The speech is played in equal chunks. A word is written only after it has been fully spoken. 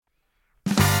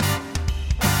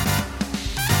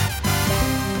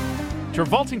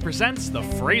Travolting presents The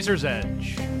Fraser's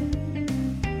Edge.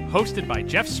 Hosted by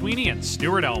Jeff Sweeney and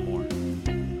Stuart Elmore.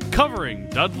 Covering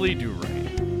Dudley Do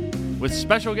Right. With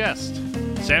special guest,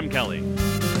 Sam Kelly.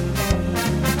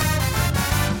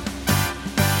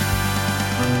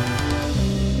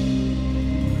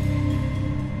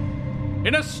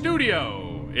 In a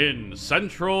studio in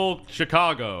central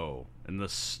Chicago, in the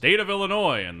state of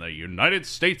Illinois, in the United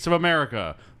States of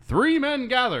America, three men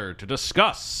gather to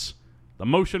discuss the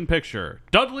motion picture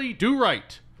Dudley Do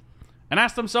Right and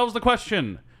ask themselves the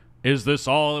question, is this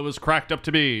all it was cracked up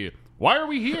to be? Why are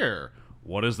we here?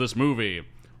 What is this movie?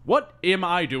 What am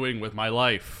I doing with my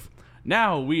life?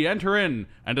 Now we enter in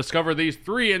and discover these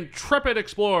three intrepid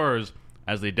explorers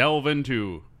as they delve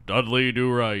into Dudley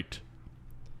Do Right.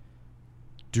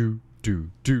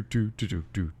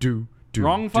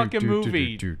 Wrong fucking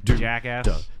movie,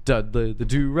 jackass. Dudley the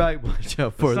Do Right. Watch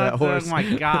out for that horse. Oh my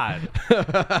god.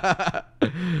 Oh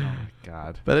my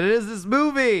god. But it is this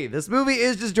movie. This movie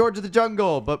is just George of the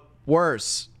Jungle, but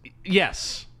worse.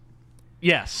 Yes.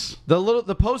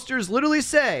 The posters literally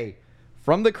say,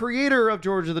 from the creator of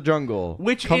George of the Jungle.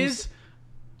 Which is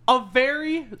a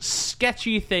very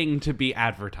sketchy thing to be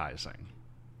advertising.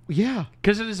 Yeah.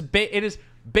 Because it is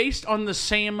based on the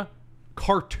same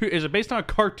cartoon. Is it based on a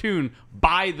cartoon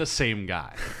by the same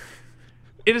guy?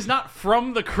 It is not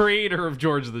from the creator of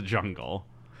George of the Jungle.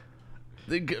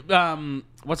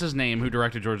 What's his name? Who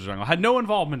directed George of the Jungle? Had no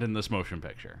involvement in this motion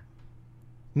picture.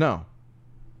 No.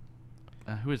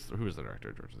 Who is the director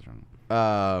of George of the Jungle?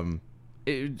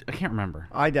 I can't remember.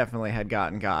 I definitely had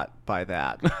got by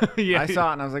that. Yeah. I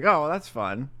saw it and I was like, oh, well, that's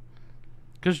fun.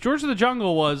 Because George of the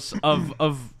Jungle was of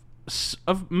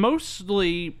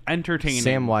mostly entertaining.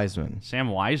 Sam Wiseman. Sam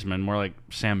Wiseman, more like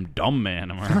Sam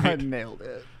Dumbman. Am I right? I nailed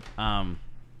it.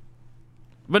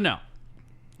 But no.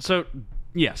 So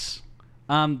yes,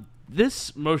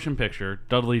 this motion picture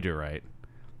Dudley Do Right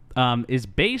is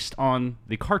based on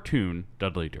the cartoon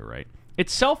Dudley Do Right.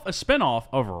 Itself a spinoff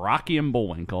of Rocky and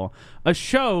Bullwinkle, a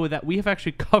show that we have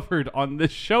actually covered on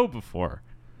this show before.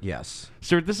 Yes.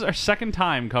 Stuart, this is our second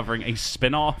time covering a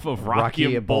spinoff of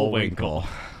Rocky and Bullwinkle.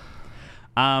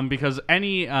 Because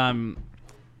any longtime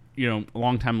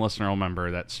listener will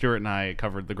remember that Stuart and I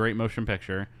covered the great motion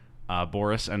picture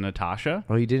Boris and Natasha.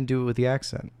 Well, you didn't do it with the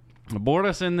accent.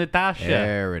 Boris and Natasha.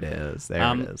 There it is.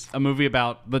 There it is. A movie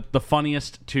about the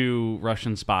funniest two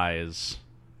Russian spies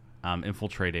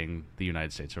infiltrating the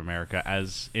United States of America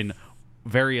as in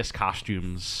various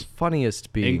costumes.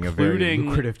 Funniest being a very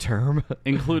lucrative term.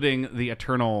 Including the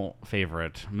eternal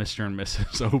favorite, Mr. and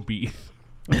Mrs. O'Beath.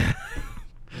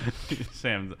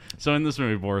 Sam. So in this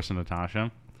movie, Boris and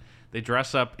Natasha, they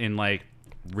dress up in like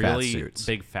really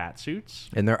big fat suits.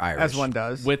 And they're Irish. As one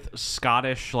does. With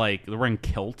Scottish, like, they're wearing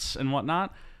kilts and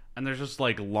whatnot. And they're just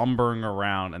like lumbering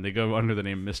around and they go under the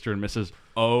name Mr. and Mrs.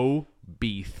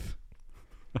 O'Beath.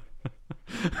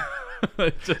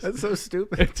 That's so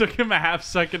stupid. It took him a half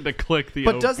second to click the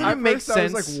But doesn't it make sense?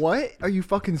 I was like, what are you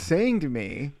fucking saying to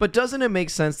me? But doesn't it make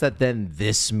sense that then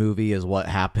this movie is what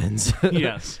happens?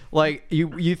 Yes. Like,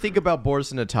 you think about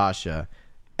Boris and Natasha,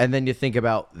 and then you think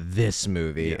about this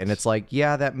movie, and it's like,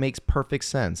 yeah, that makes perfect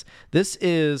sense. This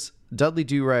is, Dudley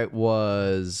Do Right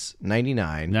was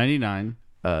 99. 99.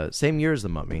 Same year as The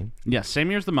Mummy. Yes,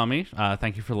 same year as The Mummy.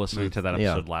 Thank you for listening to that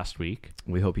episode last week.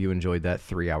 We hope you enjoyed that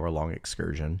 3-hour-long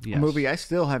excursion. Yes. A movie I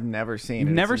still have never seen.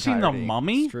 You've never seen The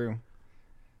Mummy? It's true.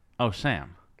 Oh,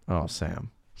 Sam. Oh, Sam.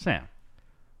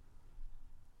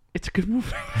 It's a good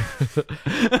movie.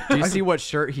 Do you see what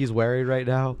shirt he's wearing right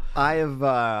now?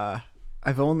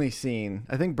 I've only seen,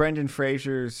 I think Brendan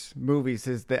Fraser's movies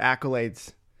is the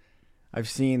accolades. I've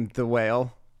seen The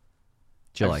Whale.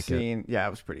 Did you like it? Yeah, it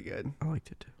was pretty good. I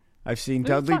liked it too. I've seen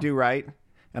Dudley Do Right,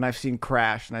 and I've seen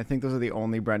Crash, and I think those are the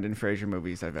only Brendan Fraser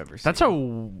movies I've ever seen. That's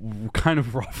a kind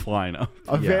of rough lineup.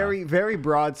 Very, very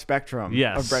broad spectrum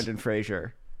Yes. of Brendan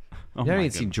Fraser. Oh You haven't my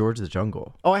even seen George of the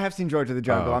Jungle. Oh, I have seen George of the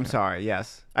Jungle. Oh, I'm okay. sorry.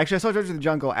 Yes. Actually, I saw George of the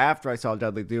Jungle after I saw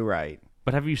Dudley Do Right.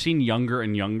 But have you seen Younger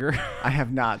and Younger? I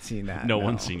have not seen that. No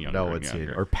one's seen Younger No, and it's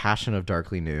Younger. or Passion of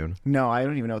Darkly Noon. No, I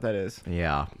don't even know what that is.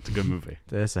 Yeah, It's a good movie.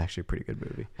 that's actually a pretty good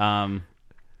movie.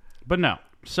 But no.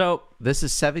 So This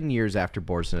is 7 years after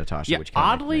Boris and Natasha, yeah, which came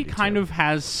out in oddly 92. kind of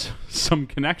has some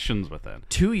connections with it.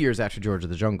 2 years after George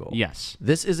of the Jungle. Yes.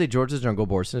 This is a George of the Jungle,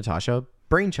 Boris and Natasha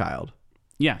brainchild.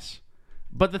 Yes.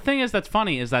 But the thing is that's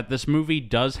funny is that this movie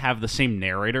does have the same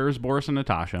narrator as Boris and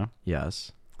Natasha.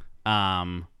 Yes.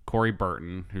 Corey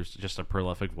Burton, who's just a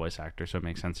prolific voice actor, so it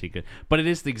makes sense he could. But it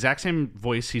is the exact same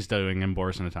voice he's doing in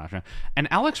Boris and Natasha. And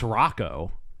Alex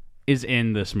Rocco is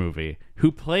in this movie,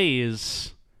 who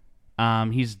plays,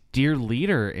 he's Dear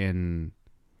Leader in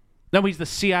No, he's the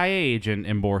CIA agent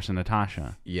in Boris and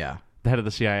Natasha, Yeah. the head of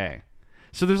the CIA.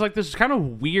 So there's like this kind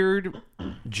of weird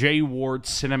Jay Ward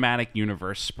cinematic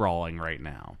universe sprawling right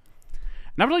now.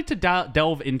 And I would like to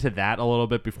delve into that a little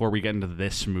bit before we get into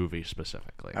this movie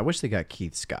specifically. I wish they got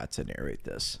Keith Scott to narrate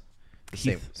this.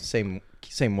 Same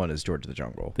one as George of the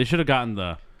Jungle. They should have gotten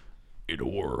the "In a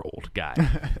World" guy.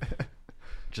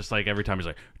 Just like every time he's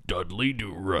like, Dudley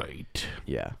Do Right.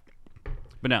 Yeah.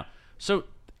 But no. So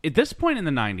at this point in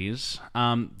the 90s,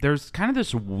 there's kind of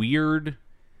this weird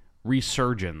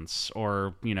resurgence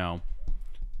or,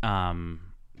 I'm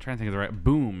trying to think of the right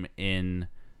boom in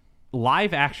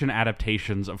live action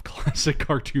adaptations of classic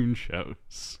cartoon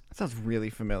shows. That sounds really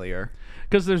familiar.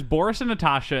 Because there's Boris and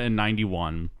Natasha in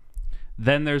 91.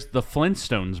 Then there's the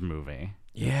Flintstones movie.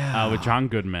 Yeah. With John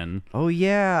Goodman. Oh,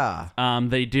 yeah.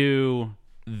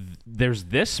 There's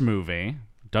this movie,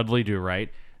 Dudley Do Right.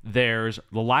 There's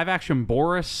the live action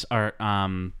Boris, or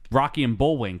Rocky and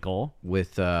Bullwinkle.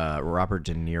 With Robert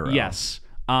De Niro. Yes.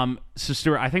 So,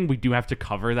 Stuart, I think we do have to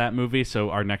cover that movie. So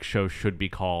our next show should be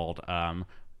called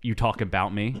You Talking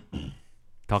About Me?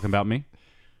 Talking About Me?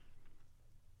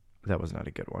 That was not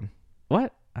a good one.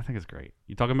 What? I think it's great.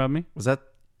 You talking about me? Was that...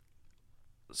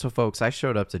 So, folks, I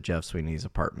showed up to Jeff Sweeney's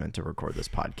apartment to record this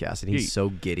podcast, and he's so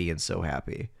giddy and so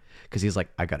happy because he's like,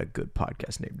 I got a good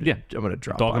podcast name. Yeah. I'm going to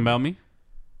drop Talking on about me?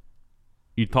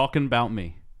 You talking about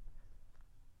me?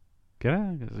 Get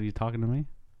out. Are you talking to me?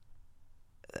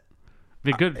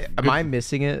 Be good. Am I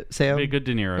missing it, Sam? Be a good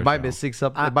De Niro Am I show. missing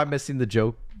something? Am I missing the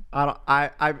joke? I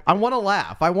want to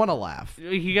laugh. I want to laugh.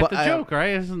 You get But the joke,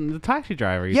 right? It's the taxi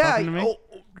driver. You Yeah. talking to me? Oh,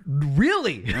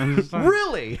 really?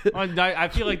 Really? I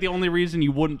feel like the only reason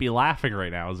you wouldn't be laughing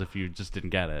right now is if you just didn't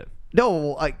get it.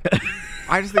 No, I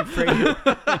just think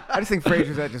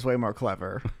Frasier's that just way more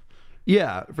clever.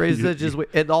 yeah. Fraser just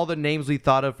and all the names we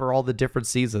thought of for all the different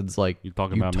seasons. Like You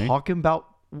talking about me? Talking about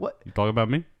what? You talking about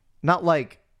me? Not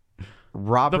like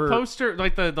Robert. The poster,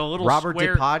 like the little Robert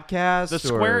square, did podcast. the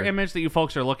square image that you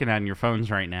folks are looking at in your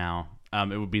phones right now.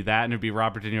 It would be that, and it'd be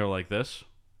Robert De Niro like this.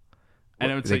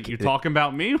 And it would say, "You talking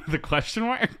about me?" with a question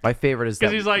mark. My favorite is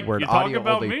Because that he's like, we're "You an talking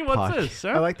about audio-only me? What's podcast. this?"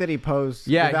 Sir? I like that he posed.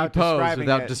 Yeah, without he posed describing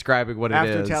without it, describing what it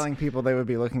after is. telling people they would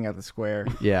be looking at the square.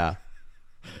 Yeah.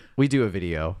 We do a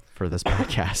video for this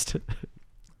podcast,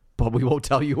 but we won't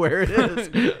tell you where it is.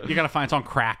 You gotta find it's on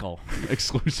Crackle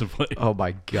exclusively. Oh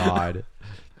my God.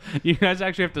 You guys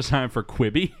actually have to sign up for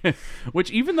Quibi,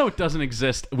 which even though it doesn't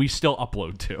exist, we still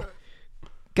upload to.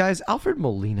 Guys, Alfred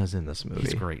Molina's in this movie.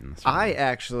 He's great in this movie. I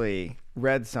actually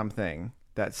read something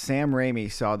that Sam Raimi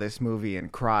saw this movie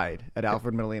and cried at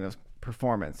Alfred Molina's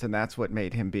performance, and that's what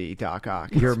made him be Doc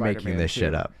Ock. in You're Spider-Man making this 2.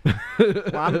 shit up.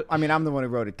 Well, I'm the one who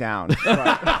wrote it down. But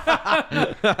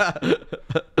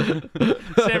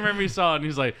Sam Raimi saw it and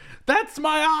he's like, "That's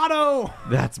my auto."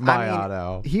 That's my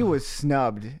auto. He was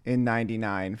snubbed in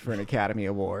 '99 for an Academy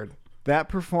Award. That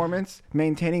performance,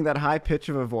 maintaining that high pitch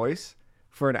of a voice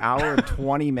for an hour and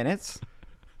 20 minutes.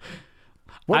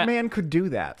 What man could do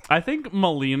that? I think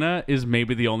Molina is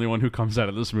maybe the only one who comes out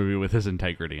of this movie with his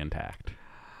integrity intact.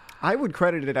 I would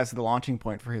credit it as the launching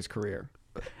point for his career.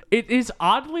 It is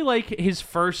oddly like his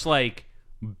first like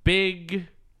big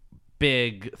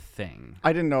thing.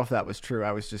 I didn't know if that was true.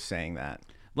 I was just saying that.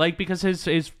 Like because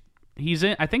he's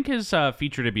in. I think his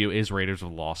feature debut is Raiders of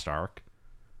the Lost Ark,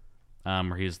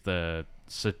 where he's the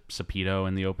Sapito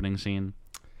in the opening scene.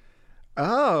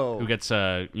 Oh, Who gets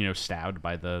stabbed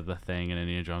by the thing, and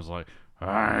Indiana Jones is like,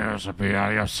 "Adios,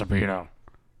 Sapito."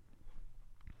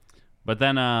 But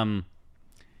then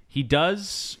he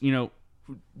does,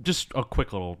 just a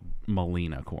quick little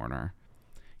Molina corner.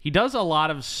 He does a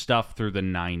lot of stuff through the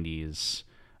 90s,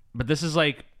 but this is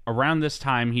like around this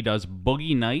time he does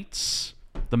Boogie Nights,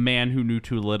 The Man Who Knew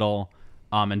Too Little,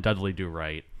 and Dudley Do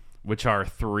Right, which are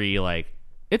three like,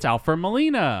 it's Alfred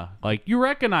Molina. Like, you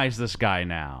recognize this guy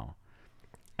now.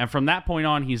 And from that point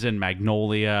on, he's in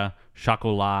Magnolia,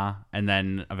 Chocolat, and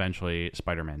then eventually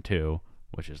Spider-Man 2,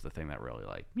 which is the thing that really,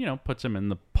 puts him in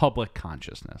the public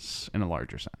consciousness in a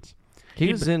larger sense.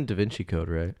 He was in Da Vinci Code,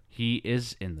 right? He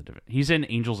is in he's in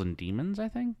Angels and Demons, I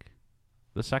think.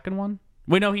 The second one?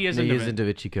 Wait, no, he is in Da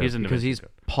Vinci Code. He's in Da because Vinci he's Code.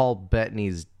 Paul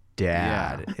Bettany's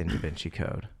dad in Da Vinci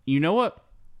Code. You know what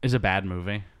is a bad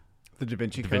movie? the Da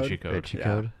Vinci Da Code. Vinci Code. Da Vinci Yeah.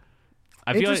 Code.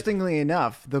 I feel like, Interestingly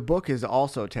enough, the book is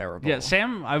also terrible. yeah,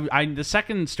 Sam, I the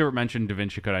second Stuart mentioned Da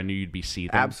Vinci Code, I knew you'd be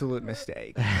seething. Absolute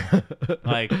mistake.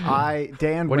 Like,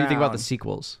 Dan What do you think about Brown- the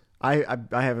sequels? I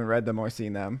haven't read them or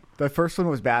seen them. The first one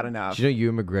was bad enough. Do you know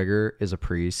Ewan McGregor is a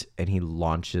priest and he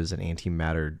launches an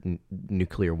antimatter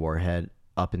nuclear warhead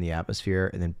up in the atmosphere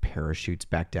and then parachutes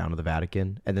back down to the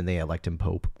Vatican, and then they elect him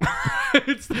Pope.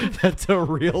 That's a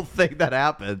real thing that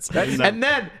happens. And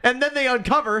then they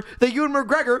uncover that Ewan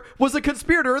McGregor was a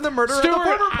conspirator in the murder of the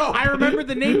former Pope. I remember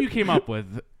the name you came up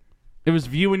with. It was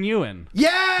View and Ewan.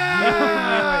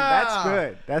 Yeah! That's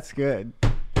good. That's good.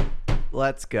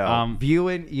 Let's go.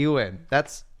 Ewan.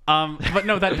 That's... But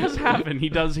no, that does happen. He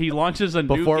launches a nuke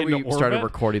Before into we orbit, started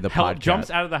recording the podcast. jumps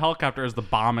out of the helicopter as the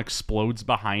bomb explodes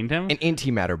behind him. an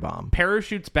antimatter bomb.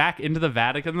 Parachutes back into the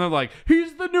Vatican. And they're like,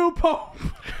 he's the new Pope.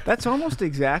 That's almost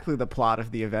exactly the plot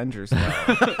of the Avengers, though.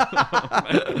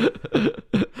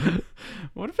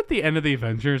 What if at the end of the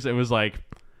Avengers, it was like,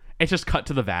 it's just cut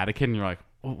to the Vatican. And you're like,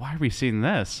 well, why are we seeing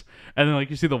this? And then like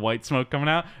you see the white smoke coming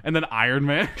out, and then Iron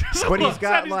Man. But he's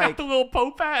got got the little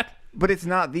Pope hat. But it's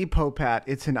not the Pope hat.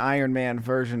 It's an Iron Man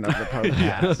version of the Pope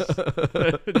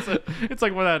hat. It's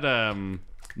like when that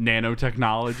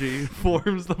nanotechnology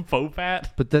forms the Pope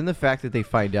hat. But then the fact that they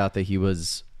find out that he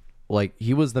was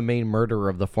the main murderer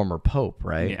of the former Pope,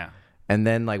 right? Yeah. And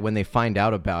then like when they find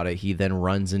out about it, he then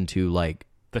runs into like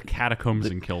The catacombs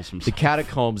and kills himself. the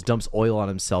catacombs, dumps oil on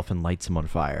himself, and lights him on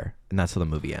fire. And that's how the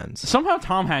movie ends. Somehow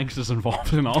Tom Hanks is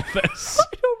involved in all this.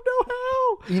 I don't know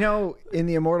how. You know, in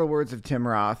the immortal words of Tim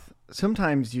Roth,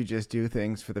 sometimes you just do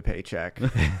things for the paycheck.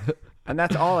 And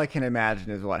that's all I can imagine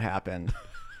is what happened.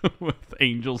 With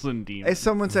angels and demons. If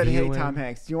someone said, hey, Viewing. Tom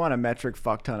Hanks, do you want a metric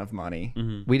fuck ton of money?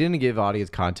 Mm-hmm. We didn't give audience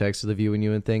context to the View and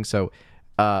Ewan thing. So,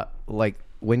 like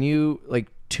when you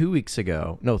 3 weeks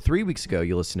ago,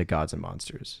 you listened to Gods and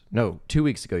Monsters. No, 2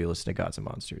 weeks ago, you listened to Gods and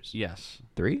Monsters. Yes.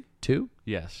 3? 2?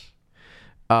 Yes.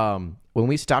 When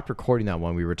we stopped recording that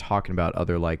one, we were talking about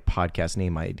other like podcast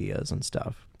name ideas and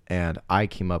stuff. And I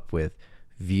came up with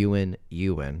Viewin'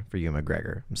 Ewan for Ewan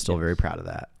McGregor. I'm still very proud of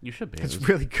that. You should be. It's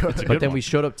really good. But then we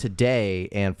showed up today,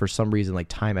 and for some reason, like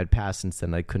time had passed since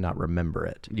then, I could not remember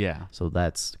it. Yeah. So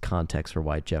that's context for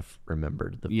why Jeff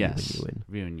remembered the Yes. Viewin' Ewan.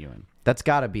 View and Ewan. That's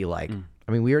got to be like,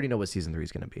 I mean, we already know what season 3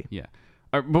 is going to be. Yeah.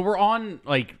 But we're on,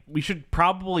 like, we should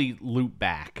probably loop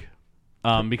back.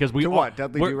 Because we To what?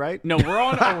 Dudley we're- Do Right? No,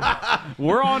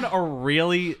 we're on a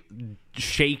really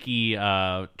shaky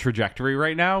trajectory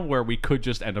right now where we could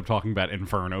just end up talking about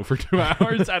Inferno for 2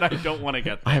 hours, and I don't want to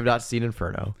get I there. have not seen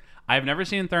Inferno. I've never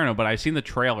seen Inferno, but I've seen the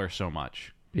trailer so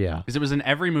much. Yeah. Because it was in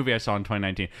every movie I saw in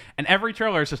 2019. And every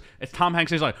trailer is just, it's Tom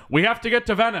Hanks. He's like, we have to get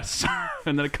to Venice.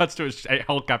 And then it cuts to a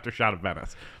helicopter shot of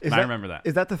Venice. And I remember that.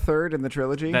 Is that the third in the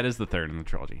trilogy? That is the third in the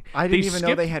trilogy. I didn't even know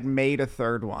skipped- they had made a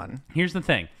third one. Here's the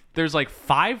thing. There's like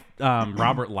 5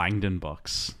 Robert Langdon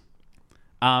books.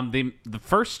 The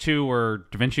first 2 were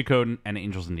Da Vinci Code and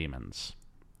Angels and Demons.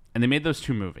 And they made those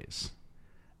 2 movies.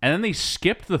 And then they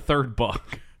skipped the 3rd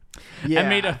book. Yeah. And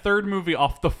made a 3rd movie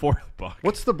off the 4th book.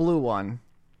 What's the blue one?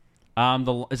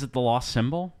 Is it The Lost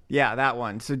Symbol? Yeah, that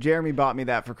one. So Jeremy bought me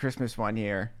that for Christmas one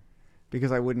year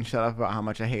because I wouldn't shut up about how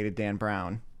much I hated Dan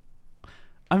Brown.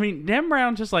 I mean, Dan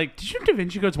Brown just like, did you know Da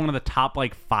Vinci Code's one of the top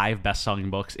like 5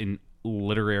 best-selling books in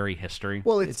literary history?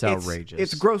 Well, It's outrageous.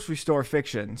 It's grocery store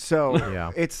fiction. So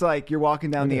Yeah. it's like you're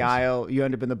walking down the is. aisle, you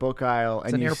end up in the book aisle,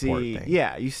 and an you airport see, thing.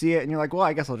 yeah, you see it, and you're like, well,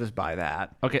 I guess I'll just buy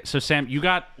that. Okay, so Sam, you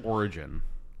got Origin.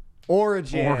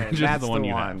 Origin, Origin's that's the the one one.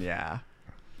 you have. Yeah.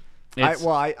 It's-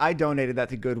 I donated that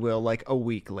to Goodwill like a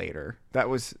week later.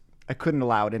 I couldn't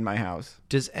allow it in my house.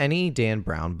 Does any Dan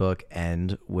Brown book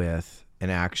end with an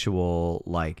actual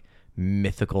like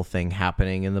mythical thing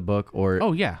happening in the book, or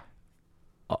Oh yeah.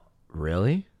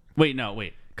 really? Wait, no,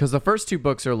 wait. Because the first 2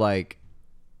 books are like,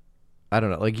 I don't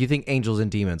know, like you think Angels and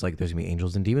Demons, like there's gonna be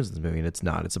Angels and Demons in this movie, and it's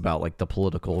not. It's about like the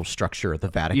political structure of the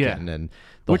Vatican Yeah. and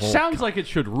the Which whole sounds like it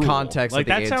should rule. context Like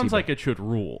of the that sounds anti- like it should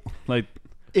rule. Like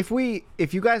If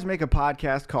you guys make a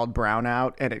podcast called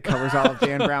Brownout and it covers all of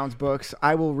Dan Brown's books,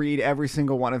 I will read every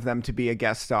single one of them to be a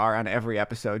guest star on every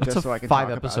episode, It's just a so I can 5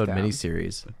 talk episode about them.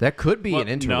 miniseries. That could be an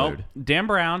interlude. No, Dan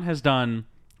Brown has done.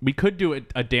 We could do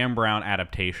a Dan Brown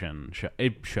adaptation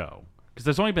show because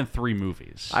there's only been 3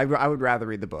 movies. I would rather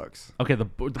read the books. Okay, the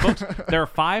books. There are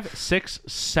 5, 6,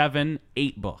 7,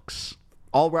 8 books.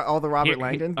 All the Robert Here-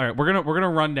 Langdon. All right, we're gonna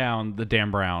run down the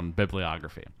Dan Brown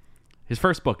bibliography. His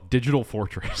first book, Digital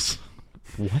Fortress,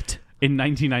 What? in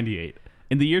 1998.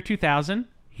 In the year 2000,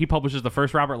 he publishes the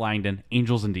first Robert Langdon,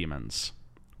 Angels and Demons,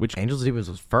 which Angels and Demons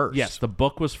was first. yes, the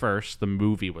book was first, the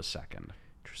movie was second.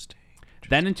 Interesting.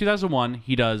 Then in 2001,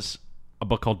 he does a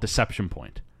book called Deception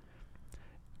Point.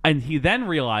 And he then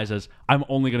realizes, I'm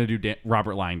only going to do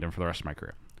Robert Langdon for the rest of my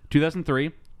career.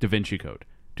 2003, Da Vinci Code.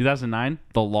 2009,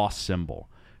 The Lost Symbol.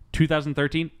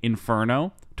 2013,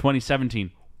 Inferno.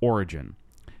 2017, Origin.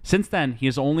 Since then, he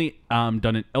has only done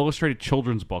an illustrated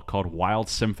children's book called Wild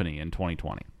Symphony in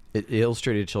 2020.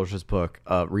 illustrated children's book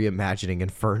reimagining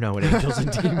Inferno and Angels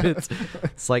and Demons.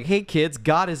 It's like, hey kids,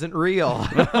 God isn't real.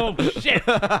 Oh shit.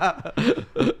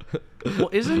 Well,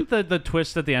 isn't the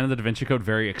twist at the end of the Da Vinci Code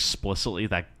very explicitly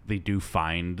that they do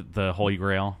find the Holy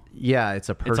Grail? Yeah, it's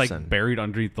a person. It's like buried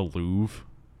underneath the Louvre.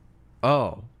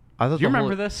 Oh, I thought Do you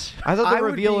remember this? I thought I the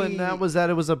would reveal in be- that was that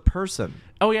it was a person.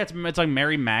 Oh yeah, it's like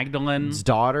Mary Magdalene. His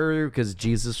daughter, because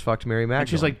Jesus fucked Mary Magdalene. And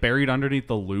she's like buried underneath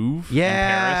the Louvre.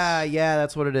 yeah, in Paris. yeah,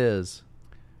 that's what it is.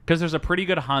 Because there's a pretty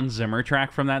good Hans Zimmer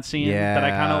track from that scene that I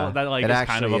kind of it is actually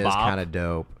kind of a bop. kind of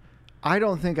dope. I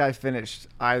don't think I finished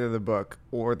either the book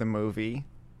or the movie.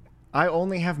 I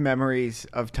only have memories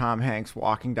of Tom Hanks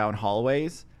walking down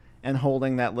hallways and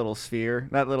holding that little sphere,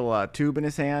 that little tube in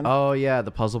his hand. Oh yeah, the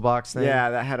puzzle box thing.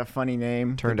 Yeah, that had a funny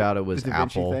name. Turned The- out it was the Da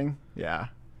Vinci Apple. thing. Yeah.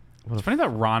 It's funny that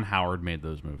Ron Howard made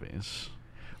those movies.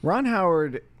 Ron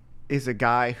Howard is a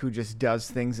guy who just does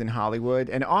things in Hollywood,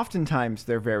 and oftentimes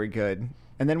they're very good.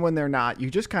 And then when they're not, you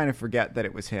just kind of forget that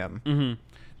it was him. Mm-hmm.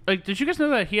 Like, did you guys know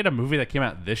that he had a movie that came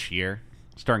out this year,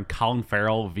 starring Colin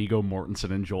Farrell, Viggo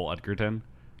Mortensen, and Joel Edgerton?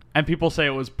 And people say it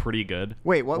was pretty good.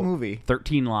 Wait, what movie?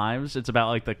 13 Lives. It's about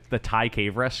like the Thai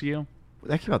cave rescue.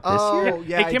 That came out this Oh, year.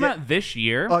 yeah. It came out this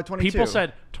year. Oh, 22. People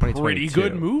said pretty 2022.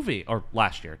 good movie, or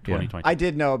last year, 2020. I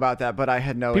did know about that, but I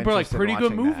had no People are like interest in pretty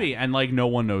good watching movie, that. and like no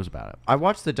one knows about it. I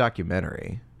watched the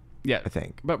documentary. Yeah, I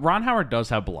think. But Ron Howard does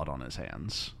have blood on his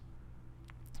hands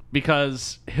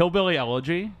because Hillbilly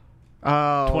Elegy,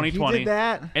 Oh, 2020, he did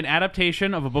that? an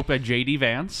adaptation of a book by J.D.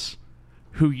 Vance,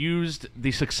 who used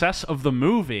the success of the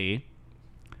movie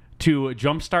to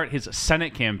jumpstart his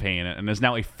Senate campaign and is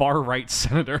now a far-right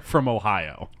senator from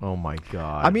Ohio. Oh my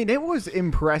god. I mean, it was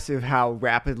impressive how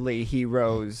rapidly he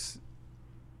rose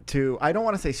to, I don't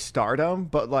want to say stardom,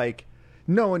 but like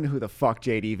no one knew who the fuck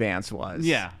J.D. Vance was.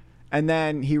 Yeah. And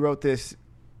then he wrote this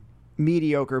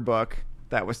mediocre book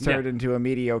that was turned into a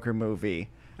mediocre movie.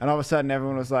 And all of a sudden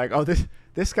everyone was like, "Oh,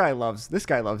 this guy loves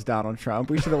Donald Trump.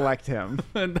 We should elect him."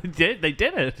 And they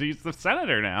did it. He's the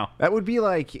senator now. That would be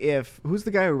like if who's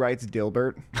the guy who writes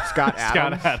Dilbert? Scott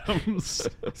Adams. Scott Adams.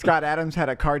 Scott Adams had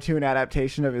a cartoon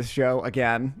adaptation of his show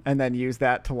again, and then used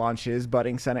that to launch his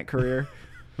budding Senate career.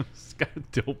 Scott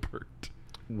Dilbert.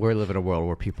 we live in a world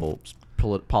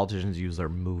where politicians use their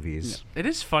movies. It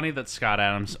is funny that Scott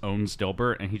Adams owns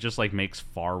Dilbert, and he just like makes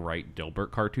far-right Dilbert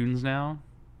cartoons now.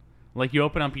 Like, you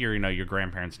open up your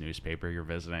grandparents' newspaper you're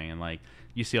visiting, and like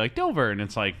you see like Dilbert, and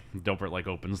it's like Dilbert like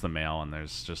opens the mail, and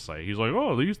there's just like he's like,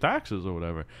 "Oh, these taxes or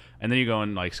whatever," and then you go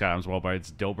and like Scott Adams' website,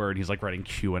 it's Dilbert, and he's like writing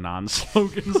QAnon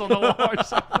slogans on the wall or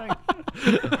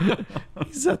something.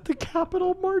 He's at the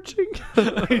Capitol marching.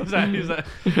 He's like,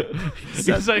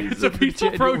 it's a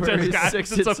peaceful January protest, guys. 6th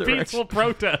It's a insurrection. peaceful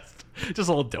protest. Just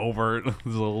a little Dilbert,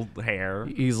 his little hair.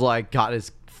 He's like got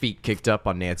his feet kicked up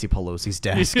on Nancy Pelosi's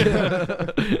desk.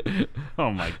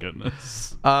 Oh my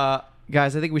goodness.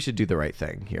 Guys, I think we should do the right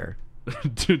thing here.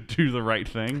 To do the right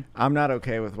thing. I'm not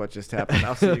okay with what just happened.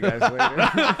 I'll see you guys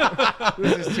later.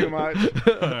 This is too much.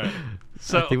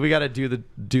 So I think we got to do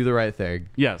the right thing.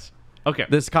 yes. Okay.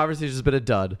 This conversation has been a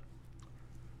dud.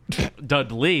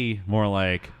 Dudley, more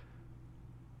like.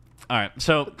 All right.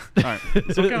 So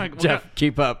we're Jeff,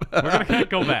 keep up. gonna kinda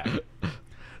go back.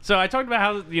 So I talked about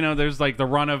how there's like the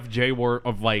run of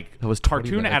of like That was 20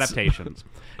 cartoon minutes. adaptations.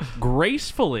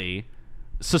 Gracefully,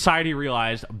 society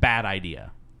realized bad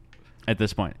idea. At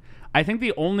this point, I think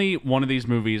the only one of these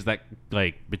movies that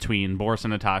like between Boris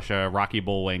and Natasha, Rocky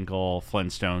Bullwinkle,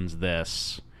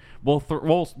 Flintstones,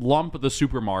 we'll lump the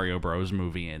Super Mario Bros.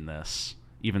 Movie in this,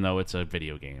 even though it's a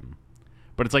video game.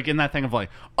 But it's like in that thing of like,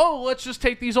 oh, let's just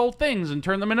take these old things and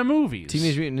turn them into movies.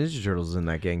 Teenage Mutant Ninja Turtles is in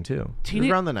that gang too. It was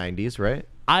Teenage- around the 90s, right?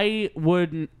 I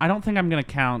don't think I'm gonna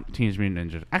count Teenage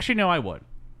Mutant Ninja. Actually, no, I would.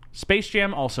 Space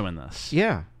Jam also in this.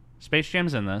 Yeah. Space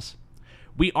Jam's in this.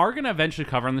 We are gonna eventually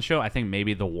cover on the show, I think,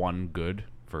 maybe the one good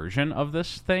version of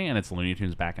this thing, and it's Looney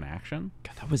Tunes Back in Action.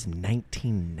 God, that was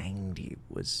 1990.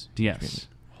 Yes.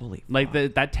 Holy. Like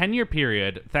that 10-year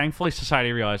period, thankfully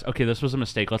society realized, okay, this was a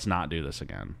mistake. Let's not do this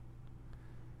again.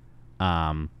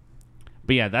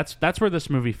 But yeah, that's where this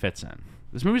movie fits in.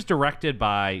 This movie's directed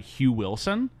by Hugh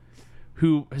Wilson,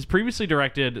 who has previously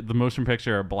directed the motion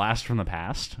picture Blast from the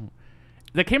Past,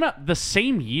 that came out the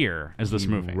same year as this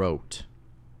movie. Wrote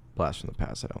Blast from the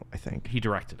Past. I think. He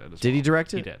directed it. As Did well. he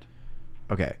direct it? He did.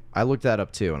 Okay, I looked that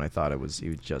up too, and I thought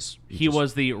He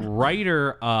was the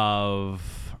writer of.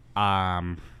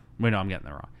 Wait, no, I'm getting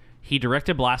that wrong. He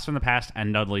directed Blast from the Past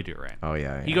and Dudley Do-Right. Oh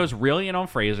yeah. He goes really in on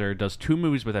Fraser, does two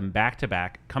movies with him back to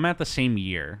back, come out the same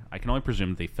year. I can only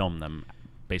presume they filmed them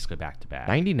basically back to back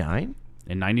 99.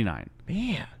 in '99.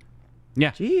 Man.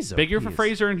 Yeah, Jeez, oh, big year for geez.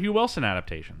 Fraser and Hugh Wilson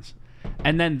adaptations.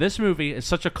 And then this movie is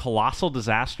such a colossal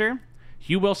disaster.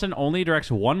 Hugh Wilson only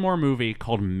directs one more movie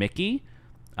called Mickey,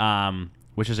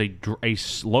 which is a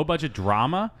low-budget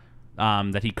drama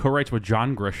that he co-writes with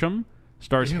John Grisham.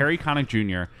 Stars Harry Connick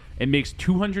Jr. It makes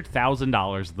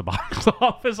 $200,000 at the box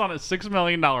office on a $6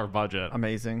 million budget.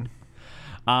 Amazing.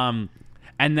 And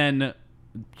then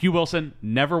Hugh Wilson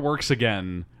never works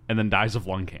again and then dies of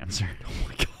lung cancer. Oh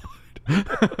my god.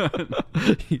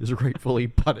 He is rightfully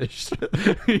punished.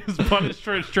 He's punished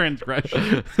for his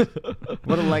transgression.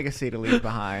 What a legacy to leave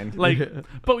behind.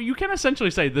 But you can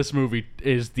essentially say this movie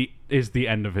is the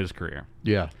end of his career.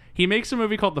 Yeah. He makes a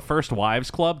movie called The First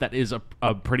Wives Club that is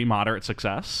a pretty moderate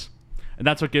success. And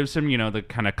that's what gives him, the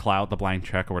kind of clout, the blank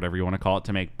check, or whatever you want to call it,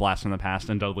 to make Blast from the Past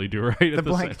and Dudley Do-Right. The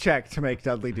blank check to make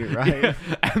Dudley Do-Right. Yeah.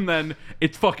 And then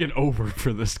it's fucking over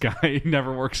for this guy. He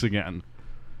never works again.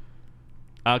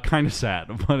 Kind of sad,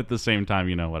 but at the same time,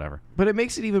 whatever. But it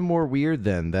makes it even more weird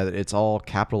then that it's all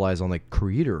capitalized on the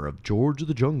creator of George of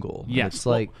the Jungle. And Yes. it's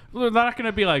like, they're not going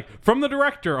to be like, from the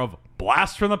director of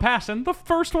Blast from the Past and The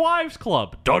First Wives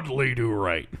Club, Dudley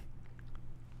Do-Right.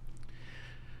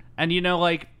 And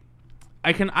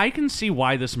I can see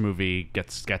why this movie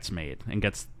gets made and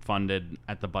gets funded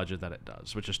at the budget that it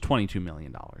does, which is $22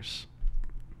 million.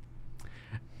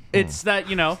 It's that,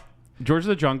 George of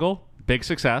the Jungle, big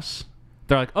success.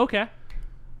 They're like, okay,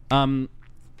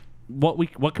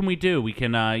 what can we do? We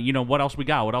can, what else we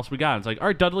got? What else we got? It's like, all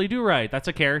right, Dudley Do-Right, that's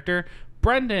a character.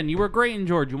 Brendan, you were great in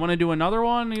George. You want to do another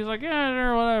one? He's like, yeah,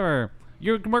 sure, whatever.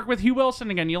 You can work with Hugh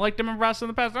Wilson again. You liked him in Blast in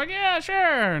the Past. Like, yeah,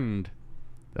 sure. And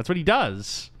that's what he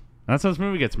does. And that's how this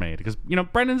movie gets made. Because,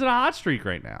 Brendan's in a hot streak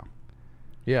right now.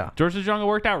 yeah. George the Jungle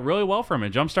worked out really well for him. It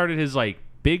jump-started his,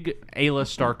 big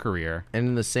A-list star career. And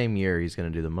in the same year, he's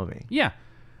going to do The Mummy. Yeah.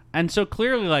 And so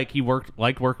clearly, he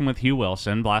liked working with Hugh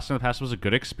Wilson. Blast in the Past was a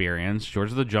good experience. George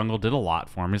of the Jungle did a lot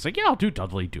for him. He's like, yeah, I'll do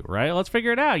Dudley Do-Right. Let's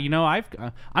figure it out.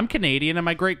 I'm Canadian, and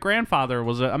my great-grandfather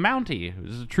was a Mountie.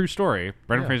 This is a true story.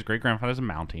 Brendan Fraser's great-grandfather is a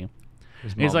Mountie.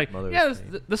 And he's like, yeah,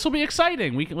 this will be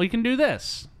exciting. We can do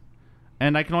this.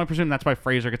 And I can only presume that's why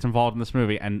Fraser gets involved in this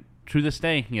movie. And to this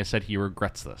day, he has said he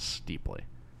regrets this deeply.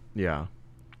 Yeah.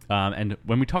 And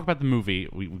when we talk about the movie,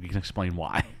 we can explain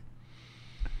why.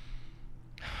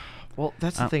 Well,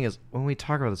 that's the thing is, when we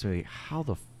talk about this movie, how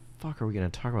the fuck are we going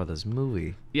to talk about this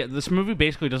movie? Yeah, this movie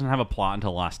basically doesn't have a plot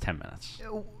until the last 10 minutes.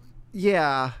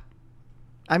 Yeah.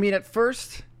 I mean, at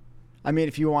first,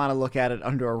 if you want to look at it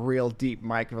under a real deep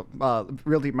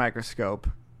microscope,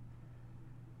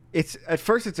 it's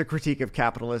a critique of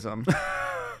capitalism.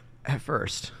 At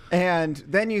first. And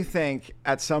then you think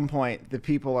at some point the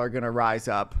people are going to rise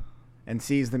up and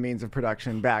seize the means of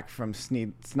production back from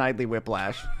Snidely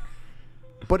Whiplash.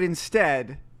 But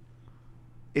instead,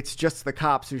 it's just the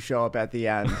cops who show up at the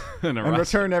end and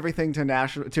return everything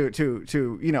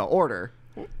to order.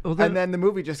 Well, and then the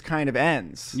movie just kind of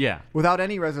ends. Yeah. Without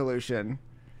any resolution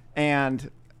and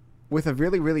with a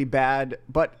really, really bad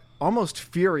but almost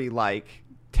Fury-like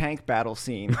tank battle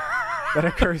scene that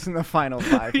occurs in the final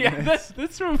 5 minutes.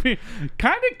 This movie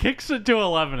kind of kicks it to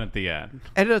 11 at the end.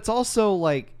 And it's also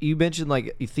you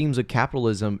mentioned themes of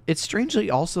capitalism. It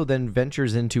strangely also then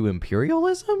ventures into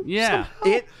imperialism. Yeah.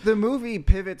 somehow. The movie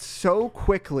pivots so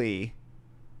quickly.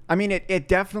 I mean, it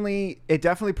definitely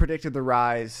predicted the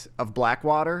rise of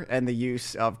Blackwater and the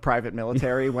use of private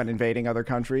military when invading other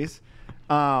countries.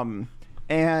 And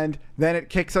then it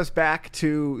kicks us back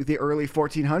to the early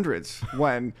 1400s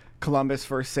when Columbus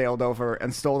first sailed over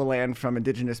and stole the land from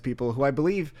indigenous people who I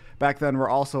believe back then were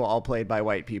also all played by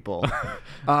white people.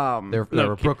 They're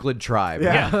a Brooklyn tribe.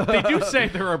 Yeah, they do say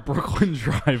they're a Brooklyn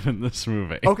tribe in this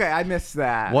movie. Okay, I missed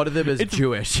that. One of them is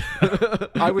Jewish.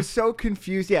 I was so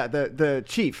confused. Yeah, the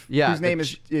chief, whose name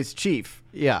is Chief.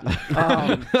 Yeah.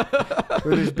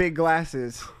 With his big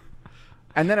glasses.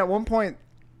 And then at one point,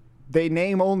 they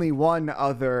name only one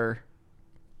other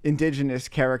indigenous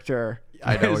character.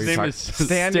 I know His name is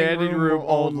Standing room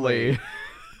only.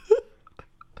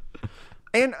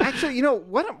 And actually,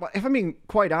 what? If I'm being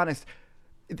quite honest,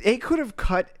 they could have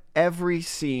cut every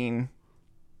scene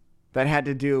that had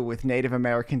to do with Native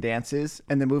American dances,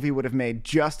 and the movie would have made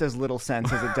just as little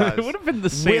sense as it does. It would have been the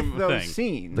same with those thing.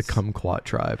 scenes. The Kumquat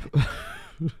tribe.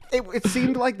 It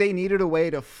seemed like they needed a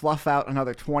way to fluff out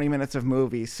another 20 minutes of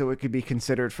movie so it could be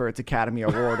considered for its Academy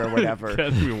Award or whatever.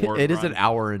 It is an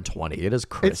hour and 20. It is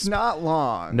crisp. It's not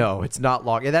long. No, it's not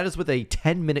long. And that is with a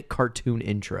 10-minute cartoon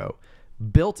intro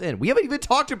built in. We haven't even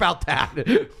talked about that.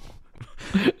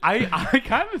 I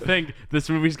kind of think this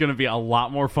movie's going to be a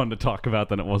lot more fun to talk about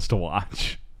than it was to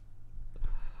watch.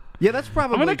 Yeah, that's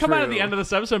probably I'm going to come true. out at the end of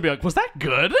this episode and be like, was that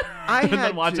good? I and had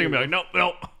then watching to. and be like,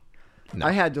 nope.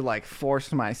 I had to like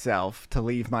force myself to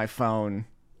leave my phone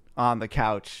on the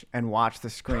couch and watch the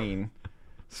screen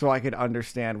so I could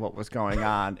understand what was going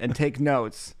on and take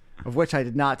notes, of which I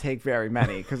did not take very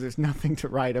many because there's nothing to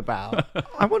write about.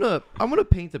 I wanna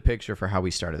paint the picture for how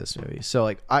we started this movie. So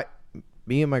like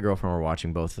me and my girlfriend were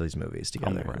watching both of these movies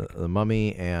together, the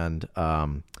Mummy and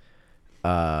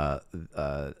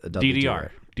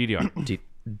DDR.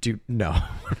 No,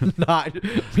 not.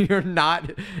 You're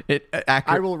not. Accurate.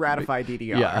 I will ratify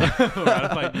DDR. Yeah.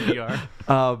 Ratify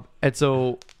DDR. And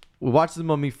so we watch the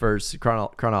Mummy first,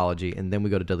 chronology, and then we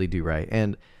go to Dudley Do Right.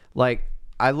 And like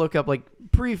I look up like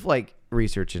brief like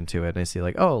research into it, and I see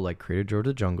like, oh, like creator George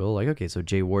of the Jungle, like okay, so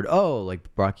Jay Ward, oh, like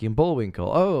Rocky and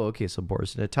Bullwinkle, oh, okay, so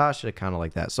Boris and Natasha, kind of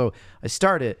like that. So I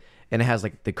start it, and it has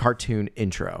like the cartoon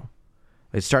intro.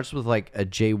 It starts with like a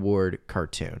Jay Ward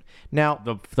cartoon. Now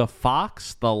The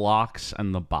Fox, the Locks,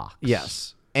 and the Box.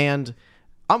 yes, and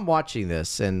I'm watching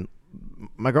this, and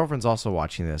my girlfriend's also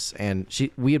watching this, and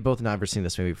we had both never seen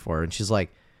this movie before, and she's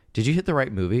like, "Did you hit the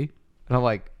right movie?" And I'm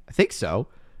like, "I think so."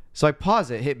 So I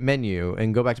pause it, hit menu,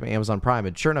 and go back to my Amazon Prime,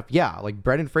 and sure enough, yeah, like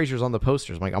Brendan Fraser's on the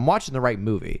posters. I'm like, I'm watching the right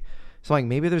movie. So I'm like,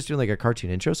 maybe they're doing like a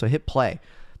cartoon intro. So I hit play.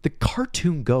 The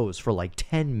cartoon goes for like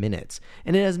 10 minutes,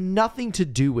 and it has nothing to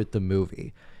do with the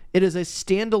movie. It is a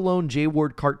standalone Jay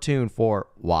Ward cartoon for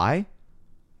why?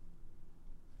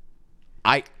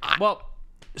 Well,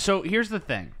 so here's the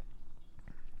thing.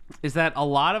 Is that a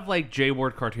lot of like Jay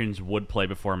Ward cartoons would play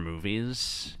before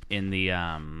movies in the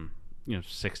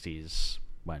 60s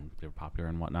when they were popular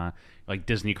and whatnot. Like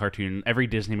Disney cartoon, every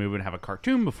Disney movie would have a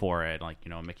cartoon before it, like,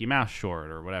 a Mickey Mouse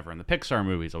short or whatever. And the Pixar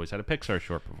movies always had a Pixar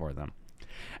short before them.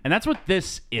 And that's what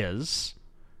this is.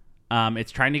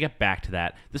 It's trying to get back to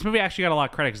that. This movie actually got a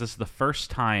lot of credit because this is the first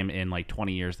time in like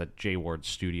 20 years that Jay Ward's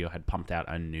studio had pumped out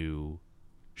a new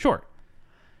short.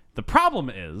 The problem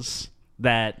is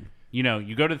that,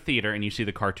 you go to the theater and you see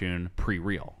the cartoon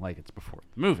pre-reel, like it's before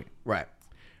the movie. Right.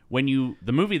 When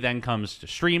the movie then comes to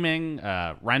streaming,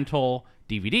 rental,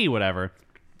 DVD, whatever,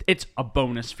 it's a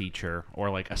bonus feature or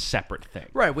like a separate thing.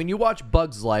 Right. When you watch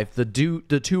Bug's Life, the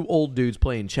two old dudes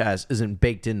playing chess isn't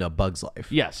baked into Bug's Life.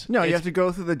 Yes. No, you have to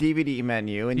go through the DVD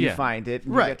menu and you find it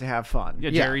and you get to have fun.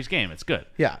 Yeah, Jerry's Game. It's good.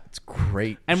 Yeah, it's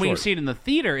great. And when you see it in the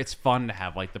theater, it's fun to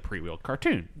have like the pre-reeled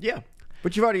cartoon. Yeah.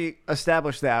 But you've already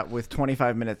established that with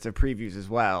 25 minutes of previews as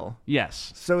well.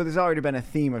 Yes. So there's already been a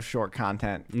theme of short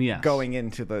content going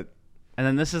into the... And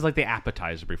then this is like the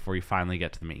appetizer before you finally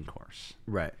get to the main course.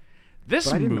 Right. This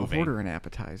But I didn't movie... order an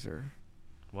appetizer.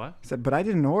 What? I said, but I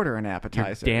didn't order an You're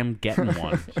appetizer. damn getting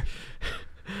one.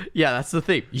 Yeah, that's the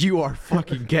thing. You are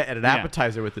fucking getting an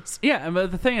appetizer with it. Yeah,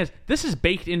 but the thing is, this is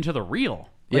baked into the reel.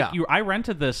 Like, I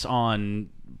rented this on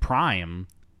Prime,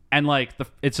 and like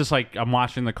it's just like I'm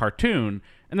watching the cartoon,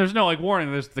 and there's no like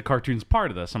warning. There's the cartoon's part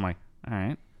of this. I'm like, all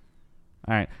right.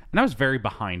 And I was very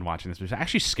behind watching this. I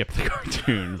actually skipped the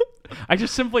cartoon. I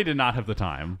just simply did not have the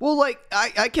time. Well, like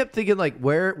I kept thinking, like,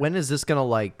 when is this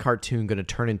cartoon gonna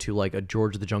turn into like a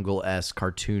George of the Jungle-esque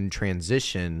cartoon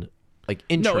transition, like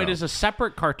intro? No, it is a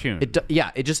separate cartoon.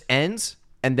 It just ends,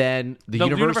 and then the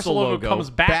Universal logo comes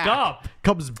back up.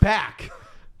 Comes back.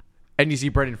 And you see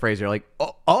Brendan Fraser, like,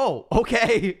 oh,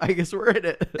 okay, I guess we're in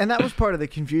it. And that was part of the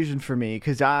confusion for me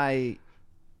because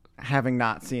having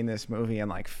not seen this movie in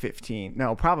like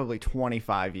probably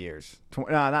 25 years.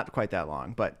 Not quite that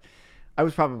long, but I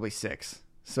was probably 6,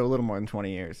 so a little more than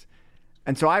 20 years.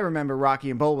 And so I remember Rocky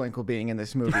and Bullwinkle being in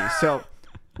this movie,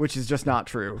 which is just not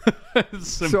true.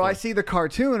 So I see the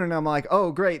cartoon and I'm like,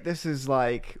 oh, great, this is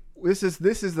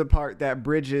the part that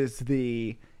bridges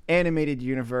the animated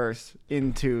universe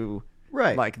into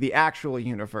like the actual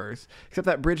universe, except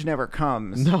that bridge never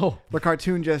comes. No, the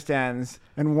cartoon just ends,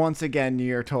 and once again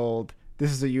you're told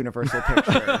this is a Universal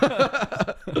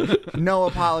picture. No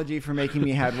apology for making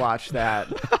me had watched that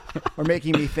or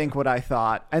making me think what I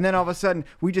thought, and then all of a sudden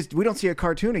we don't see a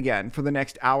cartoon again for the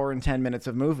next hour and 10 minutes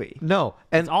of movie. No,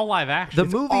 and it's all live action.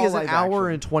 The movie is an hour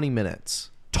and 20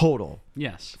 minutes total.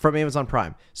 Yes, from Amazon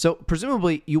Prime. So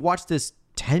presumably you watch this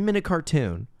 10-minute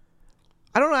cartoon.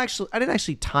 I didn't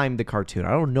actually time the cartoon. I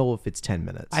don't know if it's 10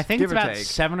 minutes. I think it's about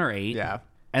 7 or 8. Yeah.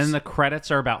 And then the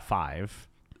credits are about 5.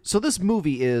 So this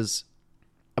movie is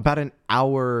about an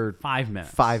hour... 5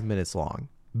 minutes. 5 minutes long.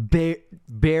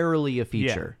 Barely a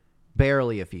feature. Yeah.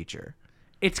 Barely a feature.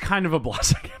 It's kind of a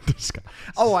blessing in disguise.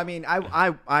 Oh, I mean,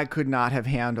 I could not have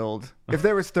handled... If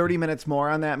there was 30 minutes more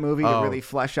on that movie to really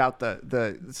flesh out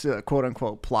the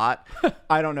quote-unquote plot,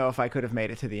 I don't know if I could have made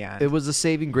it to the end. It was a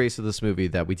saving grace of this movie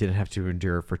that we didn't have to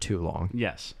endure for too long.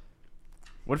 Yes.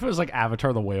 What if it was like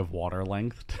Avatar: The Way of Water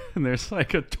length, and there's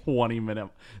like a 20-minute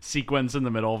sequence in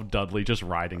the middle of Dudley just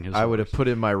riding his I would horse? have put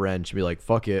in my wrench and be like,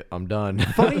 fuck it, I'm done.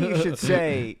 Funny you should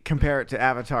say compare it to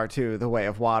Avatar 2, The Way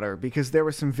of Water, because there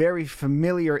was some very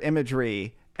familiar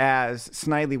imagery as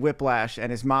Snidely Whiplash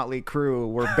and his motley crew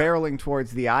were barreling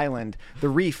towards the island, the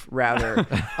reef rather,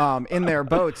 in their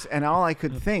boats. And all I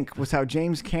could think was how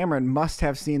James Cameron must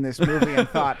have seen this movie and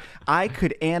thought, I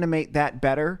could animate that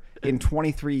better in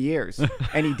 23 years.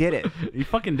 And he did it. He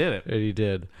fucking did it. And he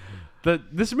did.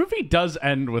 This movie does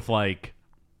end with like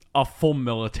a full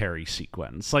military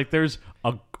sequence. Like there's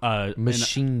a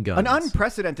Machine guns. An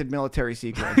unprecedented military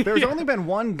sequence. There's only been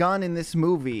one gun in this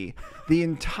movie the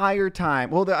entire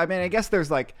time. Well, I mean, I guess there's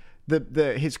like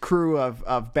his crew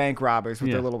of bank robbers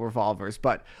with their little revolvers,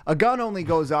 but a gun only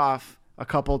goes off a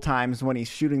couple times when he's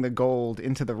shooting the gold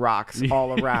into the rocks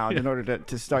all around in order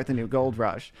to start the new gold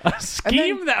rush. a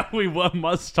scheme that we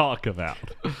must talk about.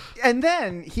 And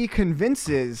then he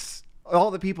convinces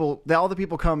all the people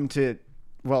come to,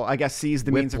 well, I guess seize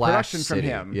the means of Whiplash production from City,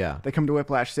 him. yeah. They come to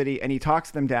Whiplash City and he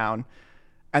talks them down,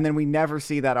 and then we never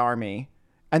see that army.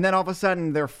 And then all of a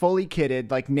sudden they're fully kitted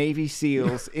like Navy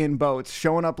SEALs in boats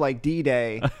showing up like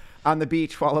D-Day on the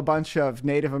beach while a bunch of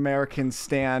Native Americans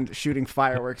stand shooting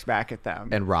fireworks back at them.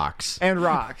 And rocks. And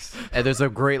rocks. And there's a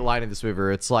great line in this movie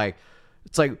where it's like,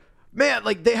 man,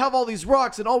 like they have all these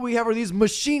rocks and all we have are these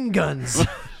machine guns.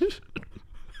 What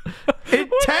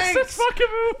is this fucking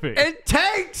movie? And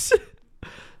tanks.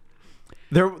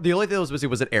 The only thing that was missing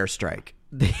was an airstrike.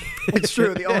 It's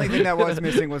true. The only thing that was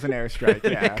missing was an airstrike.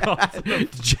 Yeah.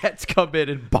 Jets come in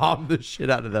and bomb the shit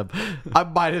out of them. I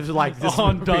might have liked this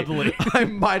On movie. Dudley. I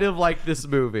might have liked this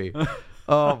movie.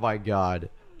 Oh my god.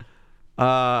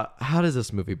 How does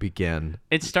this movie begin?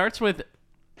 It starts with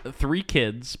 3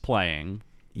 kids playing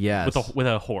Yes. with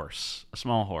a horse, a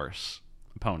small horse,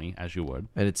 a pony, as you would.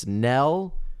 And it's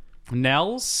Nell,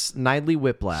 Nels, Snidely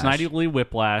Whiplash. Snidely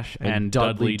Whiplash, and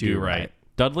Dudley Do-Right.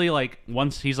 Dudley, like,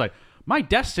 once he's like, my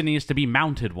destiny is to be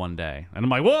mounted one day. And I'm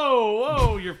like,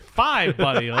 whoa, you're 5,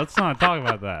 buddy. Let's not talk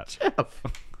about that.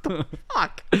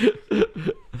 Fuck.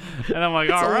 And I'm like,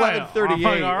 all right. 11:38. I'm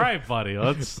like, all right, buddy.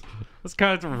 Let's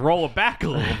kind of roll it back a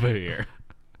little bit here.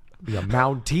 Be a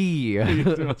Mountie.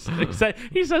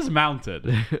 He says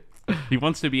mounted. He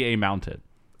wants to be a mounted.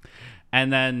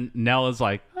 And then Nell is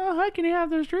like, oh, how can you have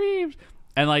those dreams?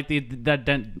 And like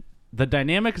the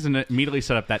dynamic is immediately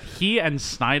set up that he and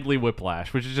Snidely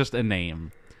Whiplash, which is just a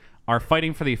name, are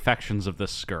fighting for the affections of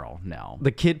this girl, Nell.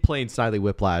 The kid playing Snidely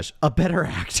Whiplash, a better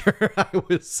actor, I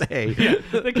would say. Yeah,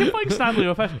 the kid playing Snidely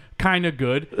Whiplash, kind of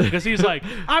good, because he's like,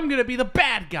 I'm going to be the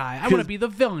bad guy. I want to be the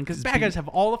villain, because bad guys have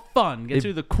all the fun, get to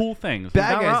do the cool things.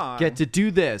 Bad not guys wrong. get to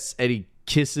do this, and he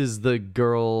kisses the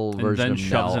girl And version then of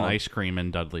shoves Nell. an ice cream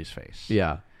in Dudley's face.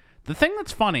 Yeah. The thing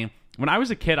that's funny, when I was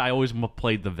a kid, I always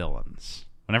played the villains.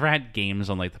 Whenever I had games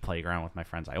on like the playground with my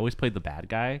friends, I always played the bad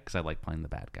guy because I like playing the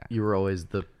bad guy. You were always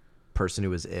the person who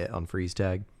was it on freeze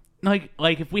tag. Like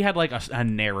if we had like a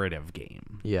narrative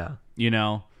game, Yeah. you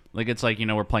know, like it's like, you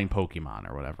know, we're playing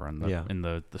Pokemon or whatever in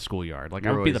the schoolyard. Like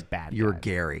I would be the bad guy. You were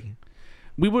Gary.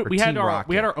 We had Team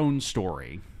our own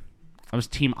story. I was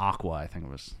Team Aqua. I think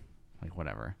it was like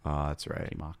whatever. Oh, that's right.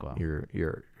 Team Aqua.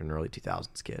 You're an early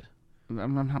 2000s kid.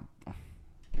 I'm not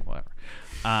whatever.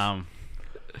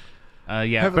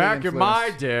 Yeah. Heavily Back in my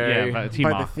influenced day. Yeah, Team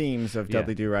by Aqua. the themes of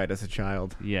Dudley Do-Right as a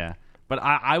child. Yeah. But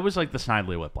I was like the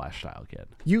Snidely Whiplash style kid.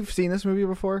 You've seen this movie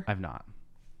before? I've not.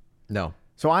 No.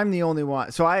 So I'm the only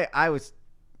one. So I was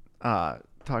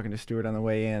talking to Stuart on the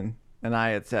way in, and I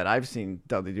had said I've seen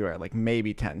Dudley Do-Right like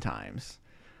maybe 10 times.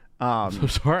 So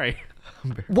sorry.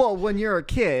 Well, when you're a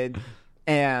kid,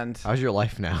 and How's your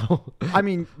life now? I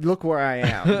mean, look where I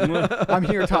am. I'm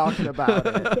here talking about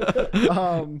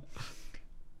it.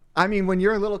 I mean, when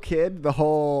you're a little kid, the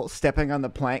whole stepping on the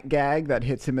plank gag that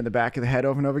hits him in the back of the head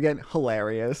over and over again,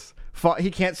 hilarious. He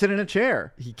can't sit in a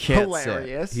chair. He can't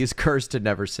hilarious. sit. He's cursed to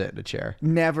never sit in a chair.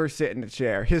 Never sit in a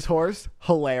chair. His horse,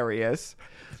 hilarious.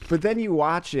 But then you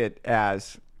watch it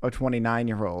as a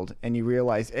 29-year-old and you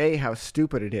realize, A, how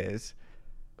stupid it is,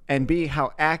 and B,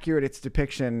 how accurate its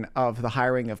depiction of the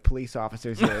hiring of police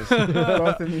officers is,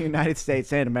 both in the United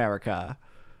States and America.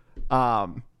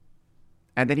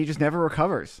 And then he just never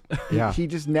recovers. Yeah. He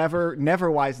just never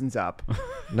wisens up.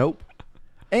 Nope.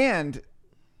 And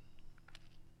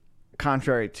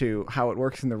contrary to how it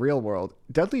works in the real world,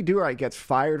 Dudley Do-Right gets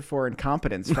fired for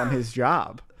incompetence from his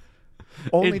job,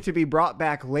 only to be brought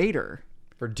back later.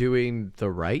 For doing the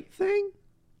right thing?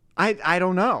 I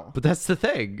don't know. But that's the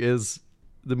thing, is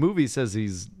the movie says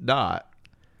he's not.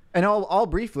 And all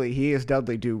briefly, he is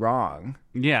Dudley Do Wrong.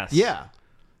 Yes. Yeah.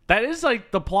 That is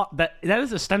like the plot. That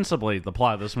is ostensibly the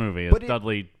plot of this movie. Is But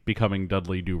Dudley becoming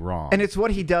Dudley Do Wrong. And it's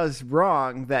what he does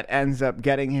wrong that ends up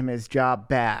getting him his job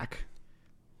back.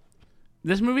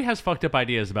 This movie has fucked up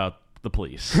ideas about the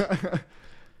police.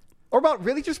 Or about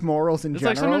really just morals in It's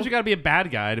general. like sometimes you gotta be a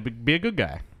bad guy to be a good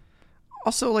guy.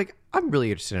 Also, like, I'm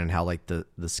really interested in how like the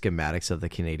schematics of the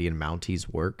Canadian Mounties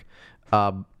work.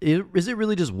 Is it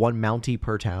really just one Mountie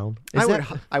per town?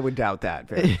 I would doubt that.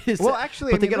 Very. Is Well, that-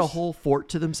 actually, but I they mean, get a this- whole fort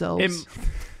to themselves,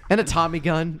 and a Tommy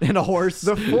gun and a horse.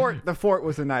 The fort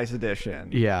was a nice addition.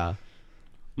 Yeah,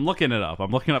 I'm looking it up.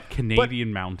 I'm looking up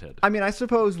Canadian Mounted. I mean, I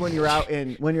suppose when you're out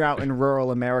in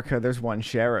rural America, there's one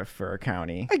sheriff for a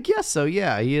county. I guess so.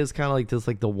 Yeah, he is kind of like this,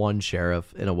 like the one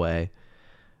sheriff in a way.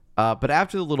 But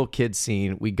after the little kid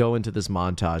scene, we go into this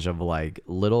montage of like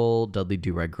little Dudley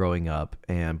Do-Right growing up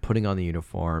and putting on the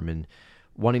uniform and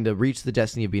wanting to reach the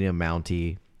destiny of being a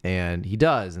Mountie, and he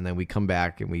does. And then we come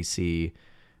back and we see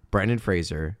Brendan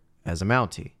Fraser as a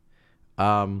Mountie.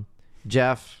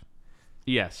 Jeff,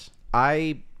 Yes.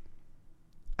 I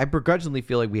begrudgingly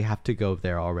feel like we have to go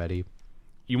there already.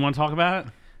 You want to talk about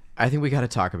it? I think we got to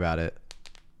talk about it.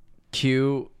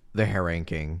 Cue the hair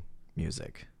ranking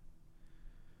music.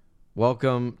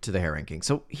 Welcome to the hair ranking.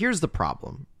 So here's the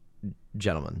problem,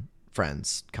 gentlemen,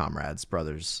 friends, comrades,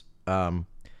 brothers. I'm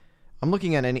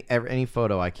looking at any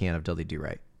photo I can of Dudley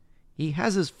Do-Right. He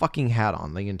has his fucking hat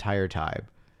on the entire time.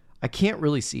 I can't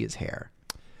really see his hair.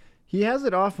 He has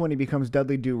it off when he becomes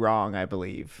Dudley Do Wrong, I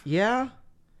believe. Yeah.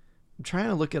 I'm trying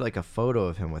to look at like a photo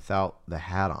of him without the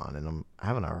hat on, and I'm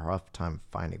having a rough time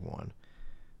finding one.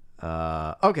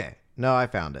 Okay. No, I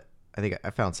found it. I think I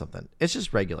found something. It's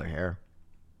just regular hair.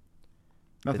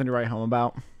 Nothing to write home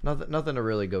about. Nothing to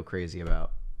really go crazy about.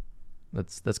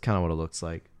 That's kind of what it looks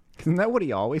like. Isn't that what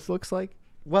he always looks like?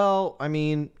 Well, I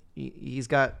mean, he's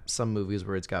got some movies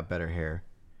where it's got better hair,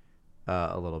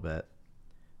 a little bit.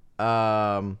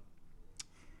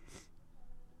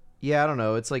 Yeah, I don't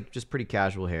know. It's like just pretty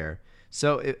casual hair.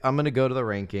 So I'm gonna go to the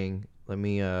ranking. Let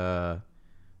me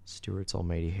Stuart's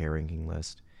Almighty hair ranking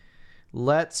list.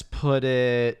 Let's put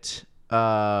it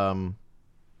above.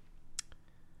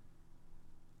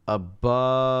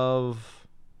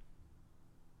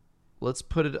 Let's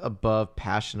put it above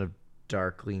Passion of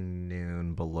Darkly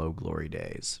Noon, below Glory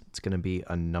Days. It's gonna be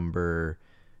a new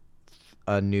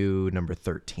number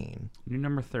 13. New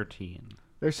number 13.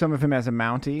 There's some of him as a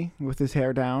Mountie with his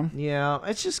hair down. Yeah,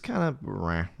 it's just kind of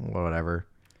whatever.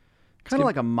 Kind of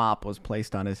like a mop was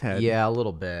placed on his head. Yeah, a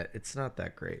little bit. It's not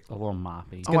that great. A little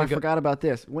moppy. Oh, I forgot about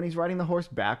this. When he's riding the horse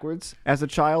backwards as a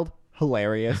child,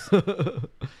 hilarious. Your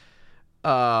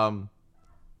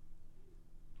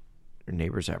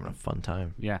neighbor's having a fun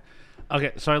time. Yeah.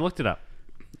 Okay, so I looked it up.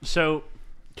 So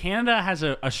Canada has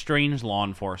a strange law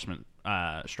enforcement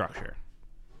structure.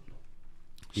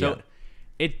 So Yeah.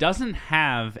 it doesn't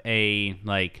have a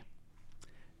like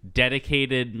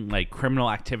dedicated like criminal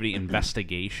activity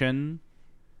investigation.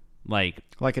 Like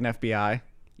Like an FBI.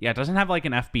 yeah, it doesn't have like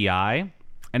an FBI,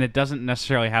 and it doesn't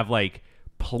necessarily have like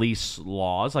police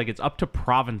laws. Like it's up to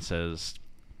provinces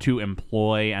to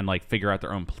employ and like figure out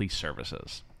their own police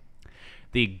services.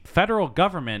 The federal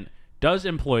government does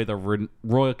employ the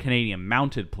Royal Canadian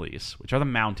Mounted Police, which are the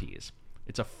Mounties.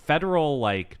 It's a federal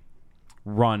like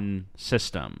run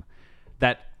system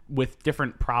that with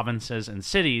different provinces and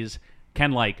cities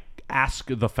can like ask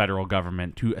the federal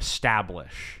government to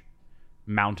establish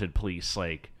mounted police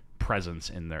like presence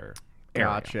in their area.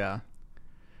 Gotcha.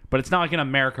 But it's not like in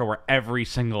America where every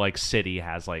single like city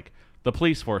has like the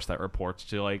police force that reports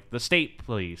to like the state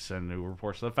police and who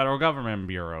reports to the federal government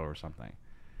bureau or something.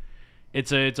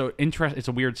 It's a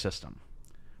weird system.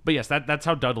 But yes, that's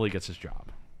how Dudley gets his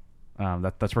job.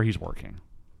 That's where he's working.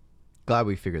 Glad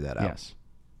we figured that out. Yes,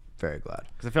 Very glad.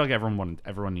 because I feel like everyone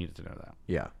needed to know that.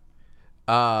 Yeah.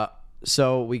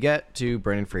 So we get to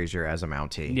Brendan Fraser as a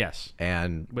Mountie. Yes,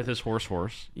 And with his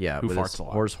horse, yeah, who with farts his a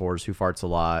lot. horse who farts a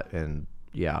lot, and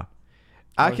yeah.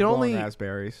 I I was can blowing only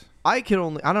raspberries. I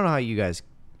don't know how you guys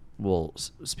will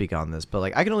speak on this, but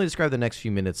like I can only describe the next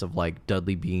few minutes of like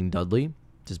Dudley being Dudley,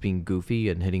 just being goofy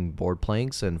and hitting board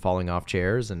planks and falling off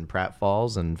chairs and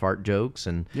pratfalls and fart jokes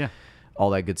and Yeah.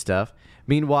 all that good stuff.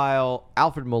 Meanwhile,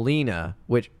 Alfred Molina,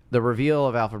 which the reveal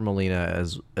of Alfred Molina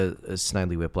as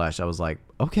Snidely Whiplash, I was like,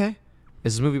 okay,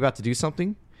 is this movie about to do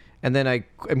something? And then I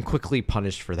am quickly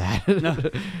punished for that.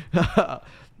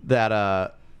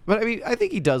 But I mean, I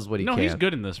think he does what he can. No, he's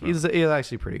good in this movie. He's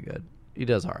actually pretty good. He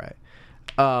does all right.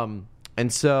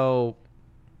 And so,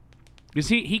 Because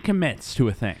he commits to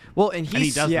a thing. well, and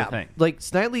he does yeah, the thing. like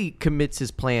Snidely commits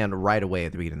his plan right away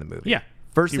at the beginning of the movie. Yeah.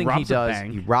 First He thing he robs a does,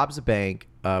 bank. he robs a bank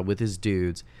with his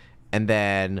dudes, and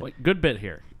then Wait, good bit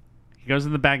here. He goes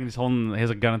in the bank and he has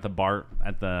a gun at the bar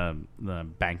at the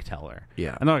bank teller.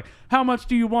 Yeah. And they're like, "How much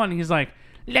do you want?" He's like,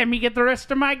 "Let me get the rest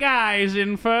of my guys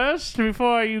in first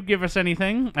before you give us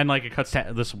anything." And like it cuts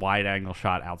to this wide angle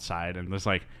shot outside, and there's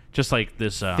like just like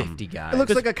this 50 guys. It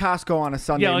looks like a Costco on a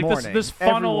Sunday yeah, like morning. this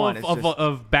funnel Everyone is just-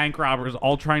 of bank robbers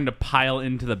all trying to pile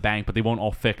into the bank, but they won't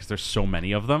all fit 'cause there's so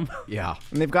many of them. yeah.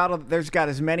 and there's got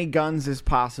as many guns as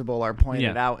possible are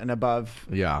pointed Yeah. out and above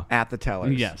Yeah. at the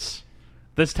tellers. Yes.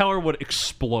 This teller would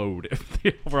explode if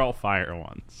they were all fire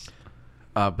once.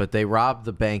 But they rob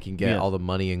the bank and get Yeah. all the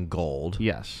money and gold.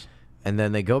 Yes. And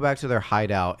then they go back to their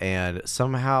hideout, and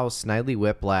somehow Snidely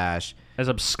Whiplash, As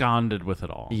absconded with it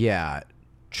all. yeah,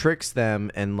 tricks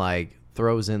them and like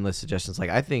throws in the suggestions. Like,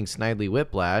 I think Snidely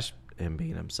Whiplash, him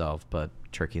being himself but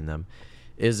tricking them,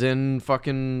 is in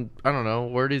fucking, I don't know,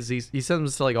 where does he sends them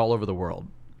to like all over the world.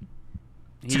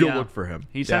 To go look for him.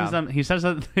 He sends Yeah. them. He says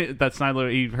that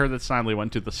Snidely. He heard that Snidely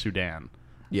went to the Sudan.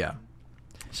 Yeah.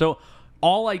 So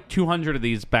all like 200 of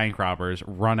these bank robbers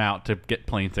run out to get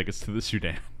plane tickets to the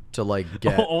Sudan. To like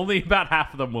get Only about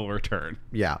half of them will return.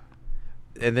 Yeah.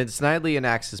 And then Snidely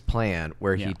enacts his plan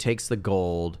where Yeah. he takes the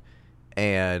gold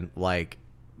and like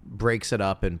breaks it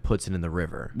up and puts it in the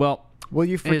river. Well, Well,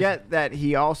 you forget that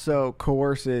he also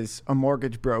coerces a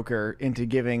mortgage broker into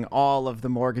giving all of the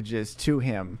mortgages to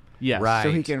him, yes. Right.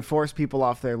 so he can force people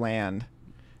off their land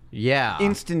Yeah.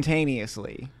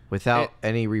 instantaneously. Without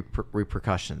any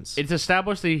repercussions. It's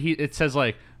established that it says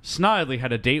like Snidely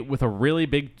had a date with a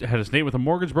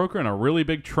mortgage broker and a really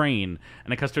big train,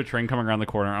 and it cuts to a train coming around the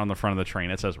corner. On the front of the train,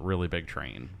 it says "really big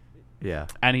train," yeah.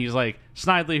 and he's like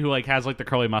Snidely, who like has like the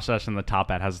curly mustache and the top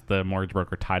hat, has the mortgage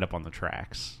broker tied up on the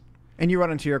tracks. And you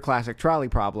run into your classic trolley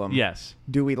problem. Yes.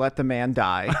 Do we let the man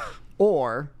die,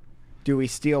 or do we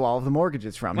steal all of the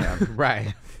mortgages from him?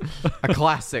 Right. a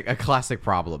classic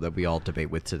problem that we all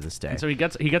debate with to this day. And so he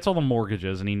gets all the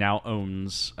mortgages, and he now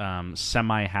owns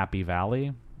Semi Happy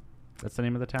Valley. That's the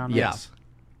name of the town. right? Yes.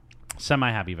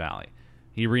 Semi Happy Valley.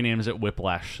 He renames it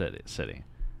Whiplash City.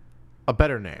 A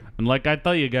better name. And like I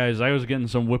tell you guys, I was getting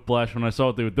some whiplash when I saw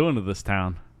what they were doing to this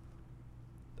town.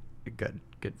 Good.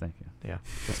 Thank you. Yeah,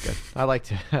 that's good. I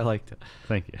liked it.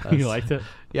 Thank you. That's- You liked it?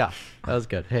 Yeah, that was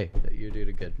good. Hey, you're doing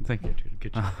it good. Thank you.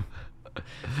 Good job.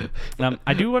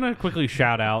 I do want to quickly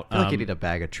shout out. I feel like you need a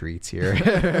bag of treats here.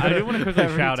 I do want to quickly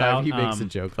Every shout time out. he makes a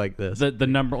joke like this. The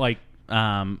number like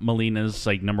Melina's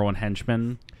like number one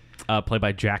henchman, played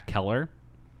by Jack Keller.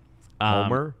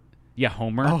 Homer. Yeah,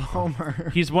 Homer. Oh,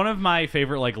 Homer. He's one of my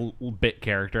favorite like bit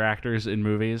character actors in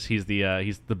movies. He's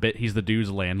the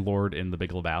dude's landlord in The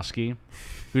Big Lebowski,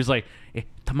 who's like,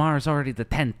 tomorrow's already the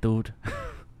 10th, dude,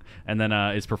 and then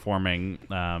is performing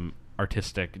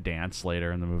artistic dance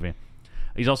later in the movie.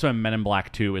 He's also in Men in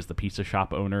Black 2 as the pizza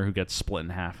shop owner who gets split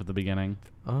in half at the beginning.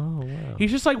 Oh wow. He's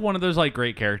just like one of those like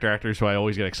great character actors who I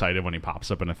always get excited when he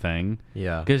pops up in a thing.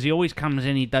 Yeah. Because he always comes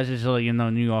in, he does his little,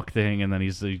 New York thing, and then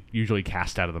he's usually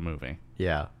cast out of the movie.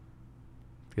 Yeah.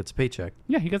 Gets a paycheck.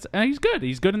 Yeah, he's good.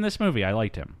 He's good in this movie. I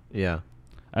liked him. Yeah.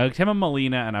 I liked him and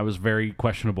Melina, and I was very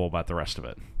questionable about the rest of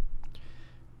it.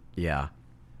 Yeah.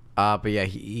 But yeah,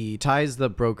 he ties the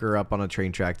broker up on a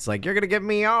train track. It's like, you're going to give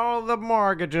me all the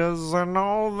mortgages and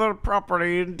all the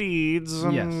property and deeds.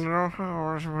 And Yes.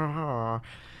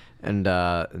 and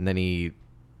then he,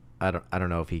 I don't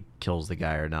know if he kills the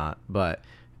guy or not, but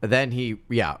then he,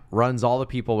 runs all the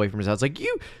people away from his house.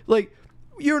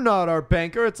 You're not our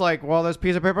banker. It's like, well, this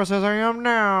piece of paper says I am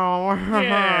now.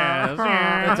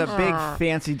 Yes. It's a big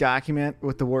fancy document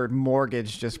with the word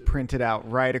mortgage just printed out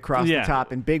right across Yeah. the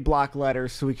top in big block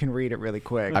letters so we can read it really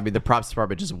quick. I mean, the props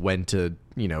department just went to,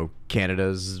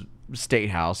 Canada's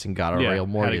state house and got a Yeah, real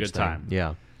mortgage had a good thing. time.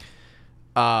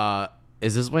 Yeah.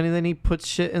 Is this when then he puts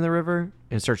shit in the river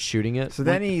and starts shooting it? So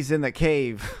then he's in the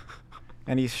cave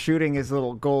and he's shooting his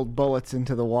little gold bullets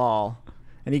into the wall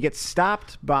and he gets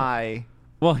stopped by...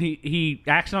 Well, he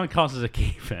accidentally causes a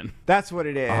cave in, That's what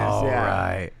it is. Oh, yeah.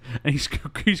 right. and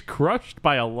he's crushed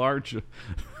by a large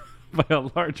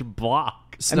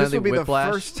block. And this Snidely will be Whiplash.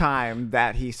 the first time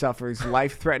that he suffers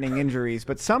life-threatening injuries,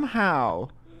 but somehow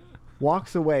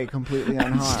walks away completely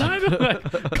unharmed. Snidely like,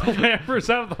 clambers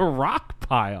out of the rock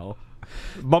pile.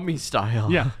 Mummy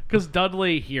style. Yeah, because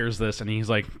Dudley hears this and he's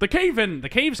like, the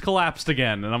cave's collapsed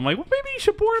again. And I'm like, well, maybe you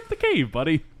should board up the cave,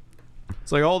 buddy.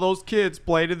 It's like all those kids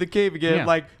played in the cave again. Yeah.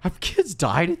 Like, have kids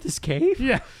died at this cave?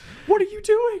 Yeah. What are you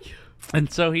doing?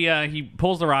 And so he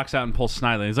pulls the rocks out and pulls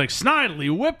Snidely. He's like,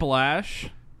 Snidely Whiplash.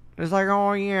 It's like,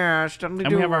 oh yeah, Stanley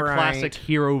And we have our classic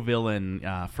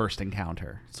hero-villain first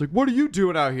encounter. It's like, what are you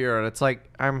doing out here? And it's like,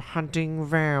 I'm hunting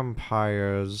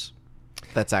vampires.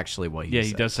 That's actually what he Yeah, says.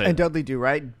 he does say And that. Dudley Do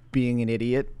Right, being an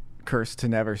idiot, cursed to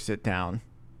never sit down,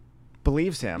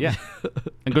 believes him. Yeah.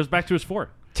 And goes back to his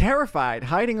fort. Terrified,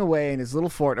 hiding away in his little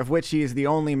fort, of which he is the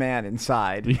only man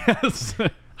inside, Yes.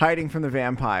 hiding from the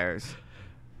vampires.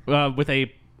 With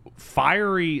a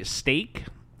fiery steak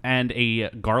and a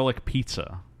garlic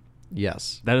pizza.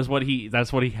 Yes. That's what he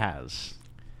has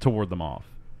to ward them off.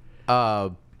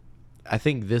 I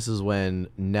think this is when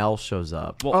Nell shows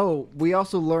up. Well, Oh, we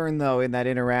also learn, though, in that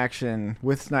interaction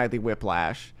with Snidely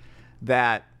Whiplash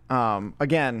that,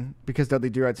 again, because Dudley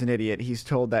Do Right's an idiot, he's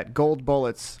told that gold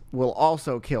bullets will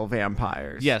also kill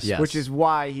vampires. Yes. Yes. Which is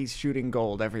why he's shooting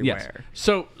gold yes. everywhere.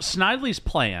 So Snidely's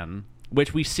plan,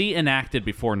 which we see enacted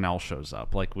before Nell shows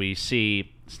up, like we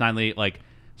see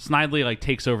Snidely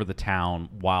takes over the town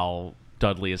while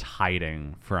Dudley is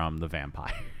hiding from the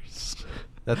vampires.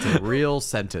 That's a real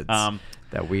sentence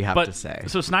that we have to say.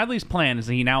 So Snidely's plan is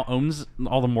that he now owns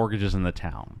all the mortgages in the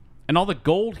town. And all the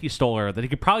gold he stole her that he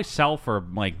could probably sell for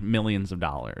like millions of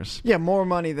dollars. Yeah, more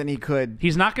money than he could.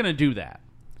 He's not going to do that.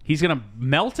 He's going to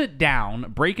melt it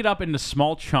down, break it up into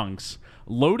small chunks,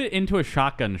 load it into a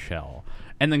shotgun shell,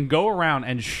 and then go around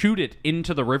and shoot it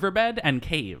into the riverbed and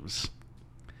caves.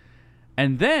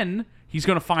 And then he's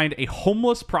going to find a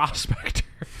homeless prospector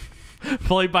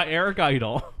played by Eric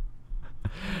Idle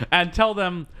and tell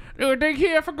them, dig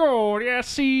here for gold, yeah,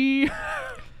 see?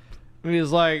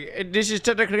 He's like, this is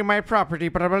technically my property,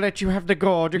 but I'm going to let you have the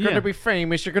gold. You're Yeah. going to be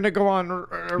famous. You're going to go on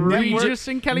Regis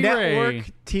and Kelly Ray.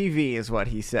 Network TV is what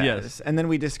he says. Yes. And then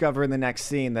we discover in the next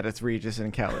scene that it's Regis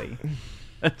and Kelly.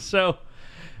 And so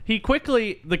he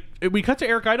quickly, we cut to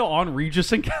Eric Idle on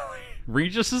Regis and Kelly.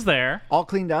 Regis is there. All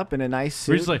cleaned up in a nice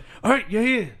suit. Regis is like, all right,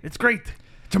 yeah, it's great.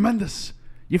 Tremendous.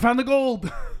 You found the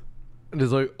gold. And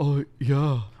he's like, oh,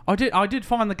 yeah. I did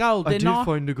find the gold, didn't I?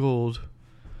 find the gold.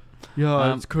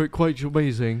 Yeah, it's quite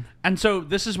amazing. And so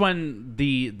this is when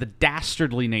the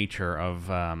dastardly nature of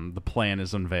the plan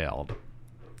is unveiled.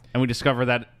 And we discover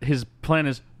that his plan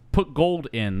is put gold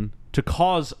in to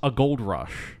cause a gold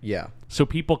rush. Yeah. So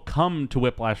people come to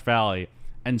Whiplash Valley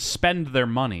and spend their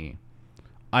money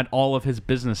on all of his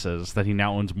businesses that he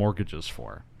now owns mortgages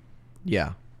for.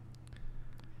 Yeah.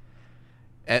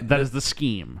 And That is the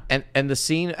scheme. and the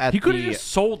scene at He could have the just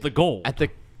sold the gold at the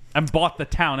and bought the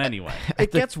town anyway.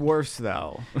 It gets worse,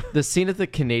 though. the scene at the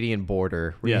Canadian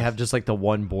border where Yes. you have just like the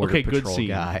one border Okay, good patrol scene.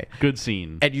 guy, Good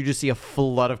scene. and you just see a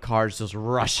flood of cars just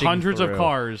rushing. Hundreds of through.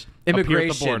 cars appear at the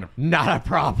Immigration, border. not a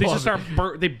problem. They just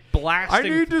start they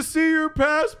blasting to see your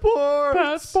passport.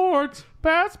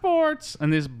 passports,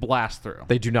 and they just blast through.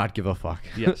 They do not give a fuck.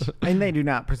 Yes. And they do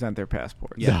not present their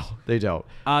passports. No, they don't.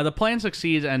 The plan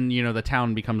succeeds, and the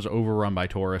town becomes overrun by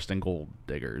tourists and gold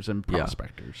diggers and Yeah.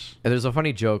 prospectors. And there's a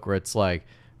funny joke where it's like,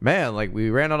 man, like we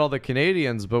ran out all the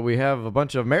Canadians, but we have a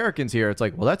bunch of Americans here. It's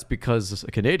like, well, that's because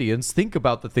Canadians think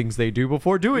about the things they do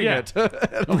before doing Yeah. it.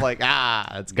 And I'm like,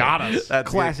 it's Got good. us. That's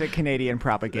Classic Canadian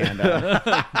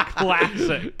propaganda.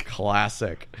 Classic.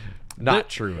 classic. Not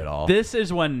true at all. This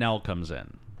is when Nell comes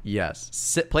in.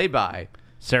 Yes. Played by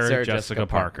Sarah Jessica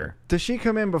Parker. Does she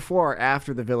come in before or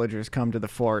after the villagers come to the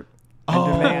fort and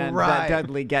Oh, demand right. that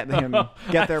Dudley get their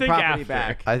I think property after.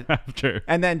 back? After.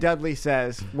 And then Dudley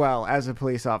says, well, as a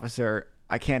police officer,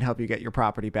 I can't help you get your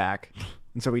property back.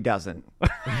 And so he doesn't.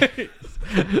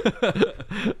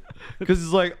 Because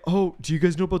he's like, oh, do you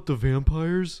guys know about the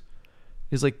vampires?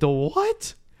 He's like, the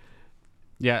what?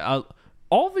 Yeah,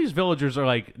 all these villagers are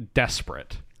like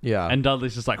desperate. Yeah. And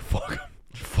Dudley's just like, fuck 'em.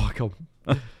 Fuck them.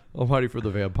 I'm hiding for the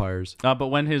vampires. But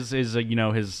when his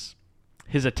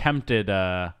attempted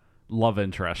love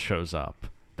interest shows up,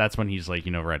 that's when he's like,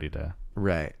 ready to.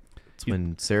 Right. It's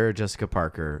when Sarah Jessica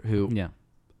Parker, who Yeah.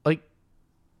 Like,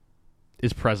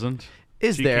 is present.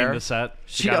 is She there. came to set.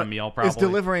 She She got a got- meal probably. Is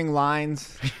delivering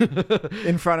lines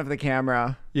in front of the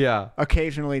camera, Yeah.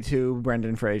 occasionally to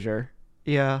Brendan Fraser.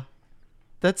 Yeah.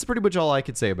 That's pretty much all I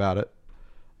can say about it.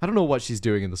 I don't know what she's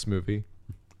doing in this movie.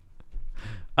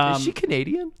 Is she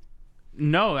Canadian?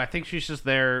 No, I think she's just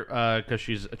there because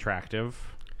she's attractive.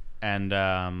 And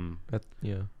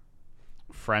Yeah.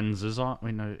 Friends is on.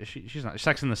 Wait, no, she's not.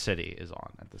 Sex in the City is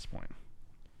on at this point.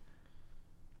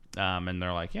 And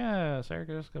they're like, yeah, Sarah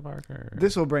Jessica Parker.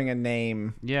 This will bring a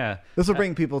name. Yeah. This will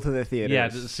bring people to the theaters. Yeah,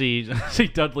 to see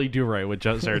Dudley Do Right with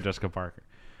Sarah Jessica Parker.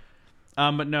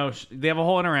 But no, they have a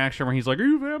whole interaction where he's like, "Are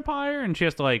you a vampire?" And she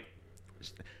has to like,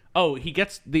 he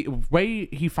gets the way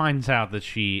he finds out that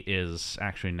she is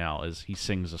actually Nell is he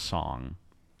sings a song,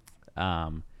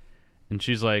 and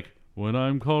she's like, "When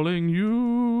I'm calling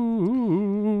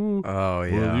you, Oh,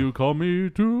 will you call me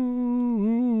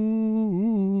too?"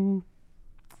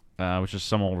 Which is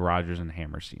some old Rodgers and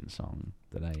Hammerstein song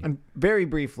that I. And very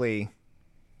briefly,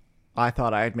 I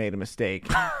thought I had made a mistake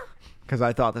because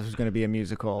I thought this was going to be a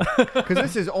musical. Because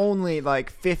this is only like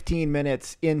 15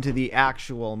 minutes into the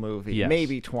actual movie, Yes.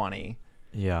 maybe 20.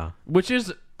 Yeah. Which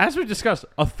is, as we discussed,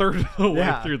 a third of the way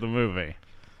Yeah. through the movie.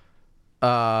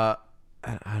 I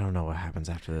don't know what happens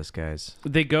after this, guys.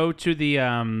 They go to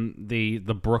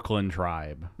the Brooklyn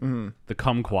tribe, the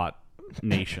Kumquat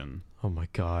Nation, Oh my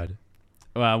god.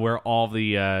 where all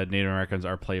the Native Americans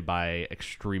are played by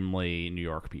extremely New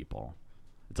York people.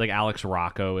 It's like Alex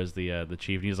Rocco is the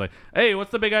chief, and he's like, "Hey,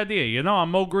 what's the big idea? You know,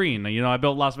 I'm Mo Green. You know, I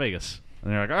built Las Vegas." And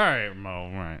they're like, "All right, Mo,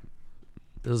 all right."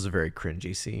 This is a very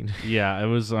cringy scene. Yeah, it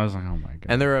was. I was like, "Oh my god."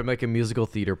 And they're like a musical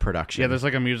theater production. Yeah, there's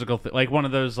like a musical, like one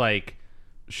of those like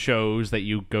shows that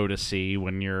you go to see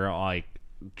when you're like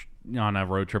on a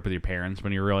road trip with your parents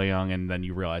when you're really young, and then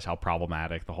you realize how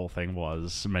problematic the whole thing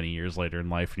was many years later in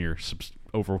life, and you're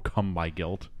overcome by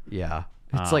guilt. Yeah.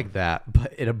 It's like that,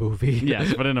 but in a movie.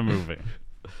 Yes, but in a movie.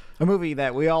 A movie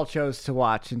that we all chose to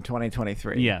watch in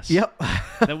 2023. Yes. Yep.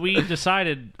 That we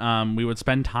decided we would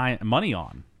spend money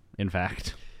on. In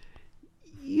fact,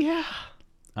 Yeah.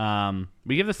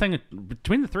 we give this thing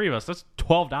between the three of us. That's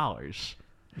 $12.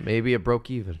 Maybe it broke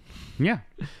even. Yeah,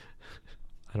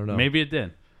 I don't know. maybe it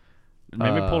did.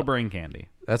 Maybe it pulled a brain candy.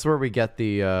 That's where we get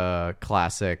the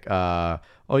classic, oh,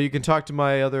 you can talk to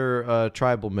my other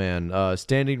tribal man,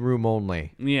 standing room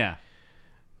only. Yeah,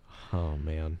 Oh,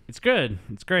 man. it's good.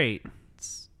 It's great.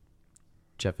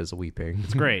 Jeff is weeping.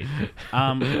 It's great.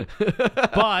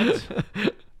 But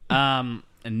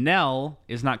Nell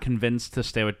is not convinced to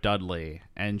stay with Dudley,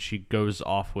 and she goes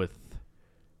off with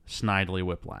Snidely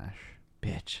Whiplash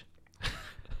Bitch.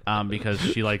 because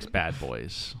she likes bad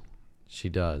boys. She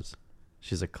does.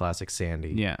 She's a classic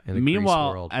Sandy. Yeah. In a Grease Meanwhile,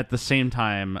 world. at the same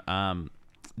time,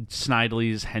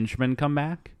 Snidely's henchmen come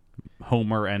back,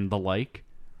 Homer and the like.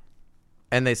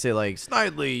 And they say, like,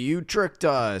 Snidely, you tricked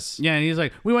us. Yeah, and he's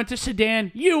like, "We went to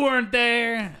Sudan. You weren't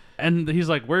there." And he's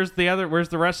like, "Where's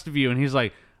the rest of you?" And he's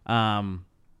like,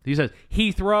 he says,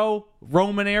 "Heathrow,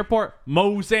 Roman Airport,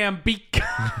 Mozambique."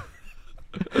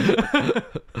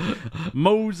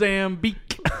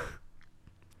 Mozambique.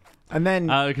 And then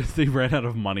Because they ran out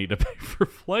of money to pay for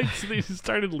flights, and they just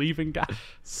started leaving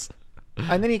guys.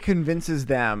 he convinces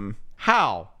them.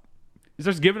 How? He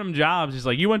starts giving them jobs. He's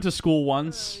like, "You went to school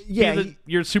once. Yeah,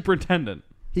 You're superintendent."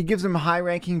 He gives them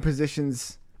high-ranking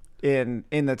positions in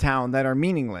the town that are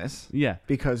meaningless. Yeah.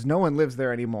 Because no one lives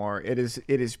there anymore. It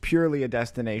is purely a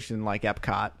destination like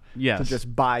Epcot. Yes. To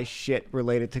just buy shit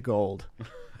related to gold.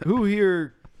 Who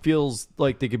here feels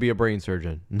like they could be a brain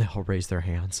surgeon? And they'll raise their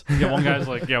hands. Yeah, one guy's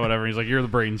like, "Yeah, whatever." He's like, "You're the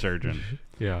brain surgeon."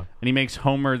 Yeah. And he makes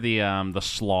Homer the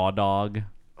slaw dog,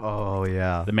 Oh,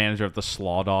 yeah. the manager of the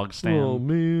slaw dog stand. Oh,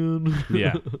 man.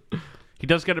 Yeah. He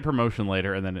does get a promotion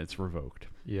later, and then it's revoked.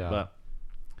 Yeah. But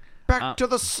Back to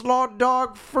the slaw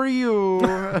dog for you.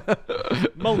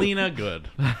 Melina good.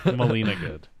 Melina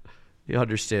good. He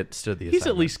understood the He's at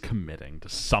assignment. least committing to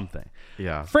something.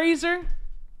 Yeah. Fraser,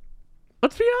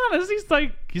 let's be honest,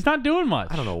 he's not doing much.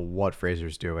 I don't know what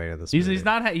Fraser's doing in this He's movie.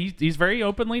 not he's very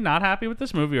openly not happy with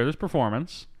this movie or this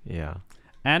performance, Yeah.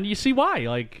 and you see why.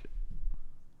 Like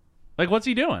what's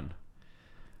he doing?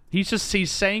 He's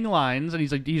saying lines, and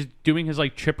he's doing his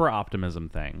like chipper optimism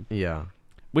thing, Yeah.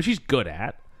 which he's good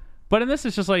at. But in this,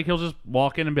 it's just like he'll just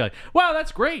walk in and be like, "Wow,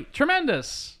 that's great,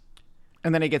 tremendous."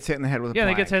 And then he gets hit in the head with a Yeah, and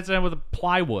he plank. gets hit with a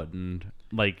plywood, and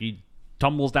like he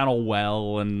tumbles down a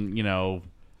well, and you know,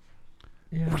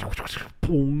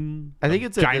 boom, I think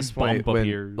it's at giant this point bump when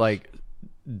appears. like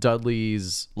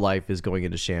Dudley's life is going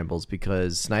into shambles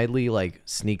because Snidely like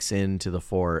sneaks into the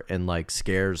fort and like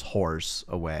scares Horse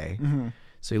away.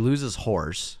 So he loses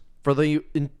Horse for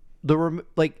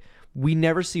like we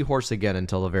never see Horse again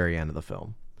until the very end of the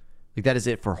film. Like that is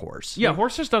it for Horse. yeah,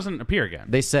 Horse just doesn't appear again.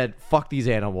 They said, "Fuck these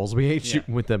animals. We ain't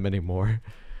shooting with them anymore."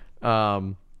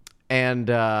 And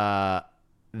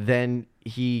then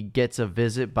he gets a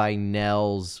visit by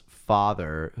Nell's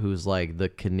father, who's like the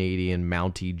Canadian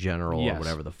Mountie General or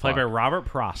whatever the fuck. played by Robert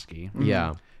Prosky,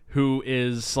 Yeah. who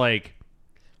is like,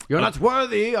 You're not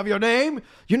worthy of your name.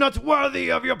 You're not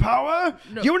worthy of your power.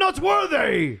 You're not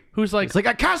worthy. who's like, It's like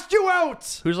I cast you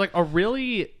out. who's like a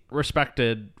really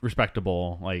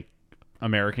respectable like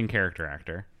American character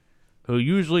actor, who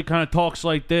usually kind of talks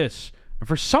like this, and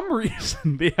for some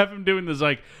reason they have him doing this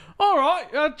like, "All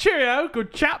right, cheerio,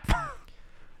 good chap."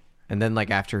 And then like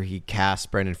after he casts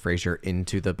Brendan Fraser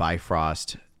into the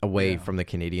Bifrost away from the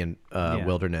Canadian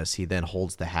wilderness, he then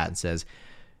holds the hat and says,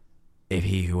 "If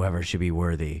he whoever should be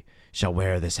worthy shall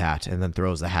wear this hat," and then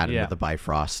throws the hat Yeah. into the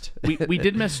Bifrost. we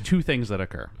did miss two things that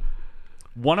occur.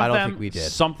 One of I don't them, think we did.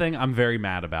 something I'm very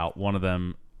mad about. One of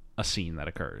them, a scene that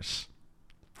occurs.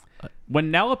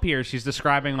 when Nell appears, she's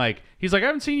describing like he's like, I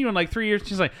haven't seen you in like 3 years.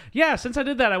 She's like, yeah, since I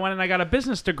did that, I went and I got a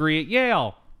business degree at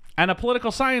Yale and a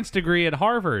political science degree at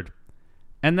Harvard,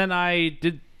 and then I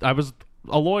was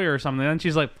a lawyer or something. And then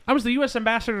she's like, I was the U.S.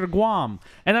 ambassador to Guam,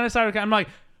 and then I started. I'm like,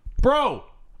 bro,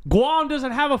 Guam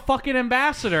doesn't have a fucking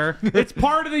ambassador. It's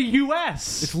part of the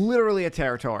U.S. It's literally a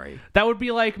territory. That would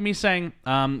be like me saying,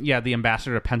 yeah, the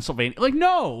ambassador to Pennsylvania. Like,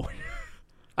 no.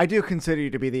 I do consider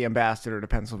you to be the ambassador to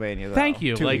Pennsylvania, though. Thank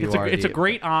you. Like, it's a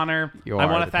great honor. I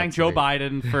want to thank Joe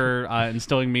Biden for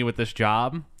instilling me with this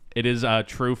job. It is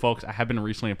true, folks. I have been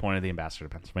recently appointed the ambassador to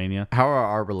Pennsylvania. How are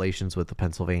our relations with the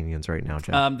Pennsylvanians right now,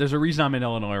 Jeff? There's a reason I'm in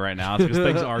Illinois right now. It's because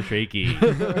things are shaky.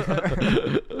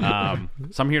 So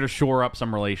I'm here to shore up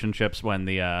some relationships when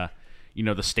the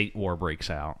state war breaks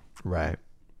out. Right.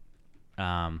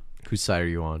 Whose side are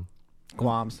you on?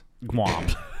 Guam's. Guam.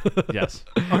 Yes.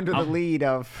 Under the lead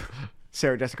of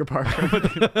Sarah Jessica Parker.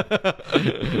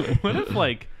 What if,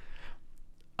 like,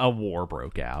 a war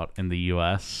broke out in the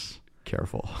U.S.?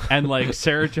 Careful. And, like,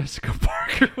 Sarah Jessica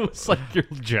Parker was, like, your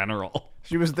general.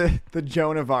 She was the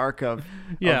Joan of Arc of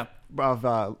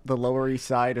the Lower East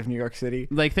Side of New York City.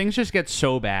 Like, things just get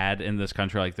so bad in this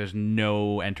country. Like, there's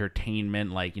no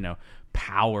entertainment. Like,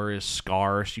 power is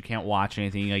scarce. You can't watch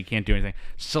anything. Like, you can't do anything.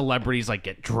 Celebrities, like,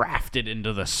 get drafted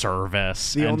into the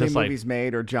service. The only just, movies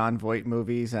made are John Voight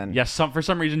movies. And yes, for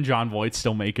some reason, John Voight's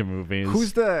still making movies.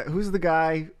 Who's the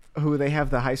guy who they have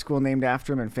the high school named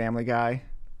after him in Family Guy?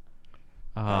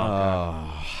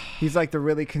 He's like the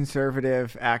really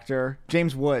conservative actor,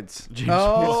 James Woods.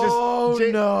 No!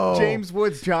 James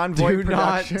Woods, John Voight Do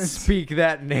not Productions. speak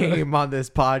that name on this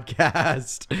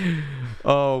podcast.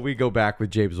 Oh, we go back with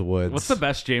James Woods. What's the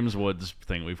best James Woods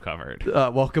thing we've covered?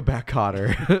 Welcome Back,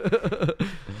 Cotter. Because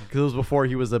it was before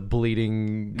he was a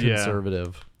bleeding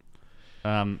conservative.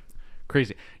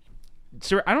 Crazy.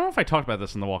 So I don't know if I talked about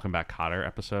this in the Welcome Back, Cotter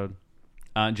episode.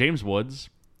 James Woods.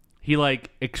 He, like,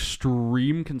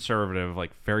 extreme conservative, like,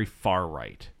 very far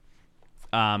right.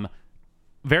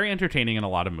 Very entertaining in a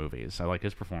lot of movies. I like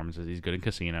his performances. He's good in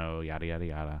Casino, yada, yada,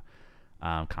 yada.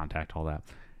 Contact, all that.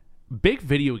 Big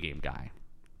video game guy.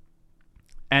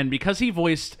 And because he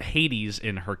voiced Hades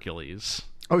in Hercules.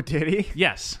 Oh, did he?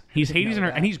 Yes. He's Hades in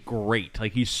Hercules. And he's great.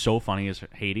 Like, he's so funny as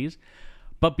Hades.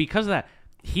 But because of that,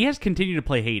 he has continued to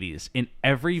play Hades in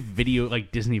every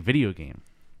Disney video game.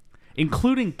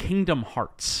 Including Kingdom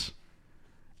Hearts.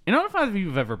 And I don't know if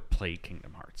you've ever played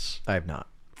Kingdom Hearts. I have not.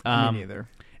 Me neither.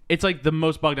 It's like the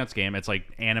most bugged nuts game. It's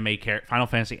like Final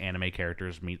Fantasy anime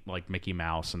characters meet like Mickey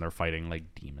Mouse and they're fighting like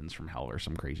demons from hell or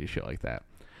some crazy shit like that.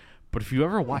 But if you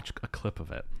ever watch a clip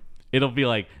of it, it'll be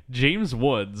like James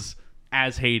Woods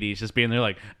as Hades just being there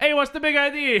like, hey, what's the big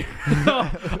idea?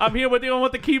 I'm here with the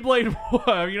Keyblade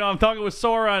War. I'm talking with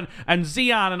Sora and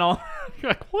Xeon and all.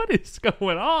 You're like, what is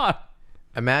going on?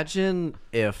 Imagine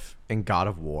if in God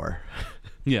of War,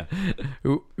 yeah,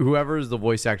 whoever is the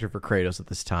voice actor for Kratos at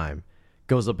this time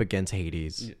goes up against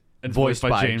Hades, and voiced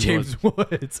by James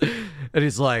Woods. And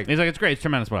he's like, it's great, it's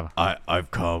tremendous, whatever. I've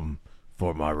come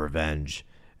for my revenge.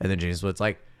 And then James Woods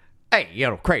like, hey,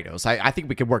 Kratos, I think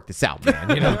we can work this out, man.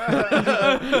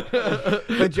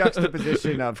 The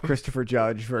juxtaposition of Christopher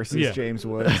Judge versus James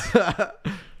Woods.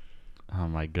 Oh,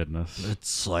 my goodness.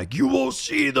 It's like, you will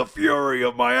see the fury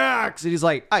of my axe. And he's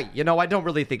like, hey, I don't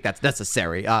really think that's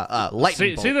necessary.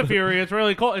 Lightning bolt. See the fury. It's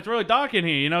really cold. It's really dark in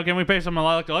here. Can we pay some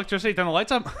electricity? Turn the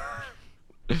lights up?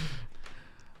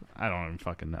 I don't even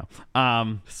fucking know.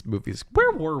 This movie's...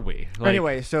 Where were we?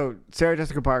 Anyway, so Sarah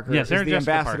Jessica Parker is the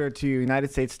ambassador to United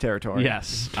States territory.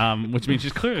 Yes, which means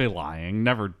she's clearly lying.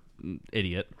 Never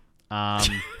idiot.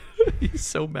 He's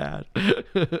so mad.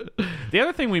 The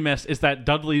other thing we missed is that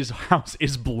Dudley's house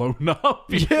is blown up.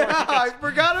 Yeah, I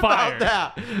forgot about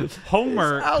that.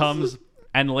 Homer comes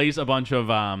and lays a bunch of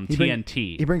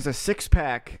TNT. He brings a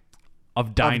 6-pack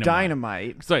of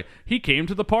dynamite. So he came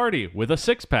to the party with a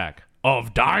 6-pack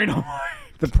of dynamite.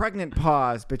 The pregnant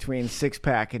pause between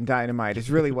 6-pack and dynamite is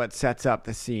really what sets up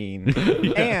the scene.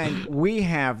 Yeah. And we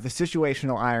have the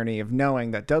situational irony of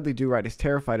knowing that Dudley Do-Right is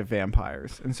terrified of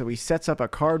vampires. And so he sets up a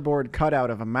cardboard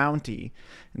cutout of a Mountie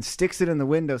and sticks it in the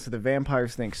window so the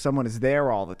vampires think someone is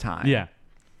there all the time. Yeah.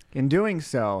 In doing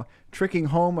so, tricking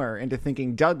Homer into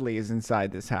thinking Dudley is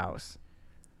inside this house.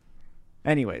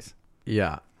 Anyways.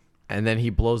 Yeah. And then he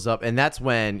blows up, and that's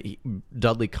when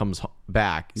Dudley comes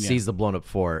back, sees the blown up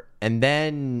fort, and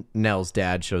then Nell's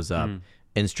dad shows up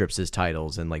and strips his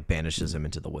titles and like banishes him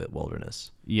into the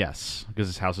wilderness. Yes, because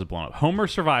his house is blown up. Homer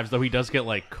survives, though he does get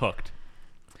like cooked.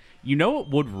 You know what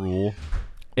would rule?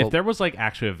 If there was like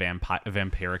actually a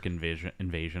vampiric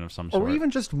invasion of some sort, or even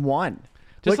just one.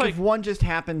 Just like if one just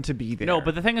happened to be there. No,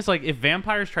 but the thing is, like, if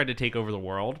vampires tried to take over the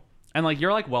world, and like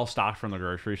you're like well stocked from the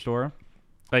grocery store,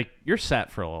 like you're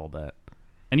set for a little bit,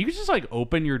 and you can just like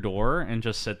open your door and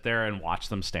just sit there and watch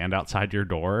them stand outside your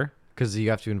door. Because you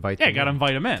have to invite Yeah, them you gotta in.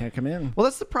 invite them in, can't come in. Well,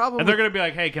 that's the problem. and they're gonna be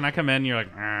like, "Hey, can I come in?" And you're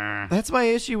like, That's my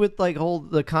issue with like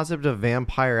the concept of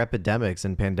vampire epidemics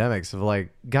and pandemics of like,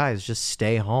 guys, just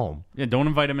stay home. "Yeah, don't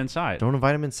invite them inside." Don't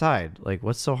invite them inside. Like,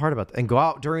 what's so hard about that? And go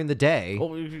out during the day.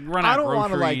 Well, you run I out of don't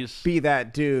want to like groceries. be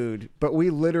that dude, but we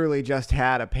literally just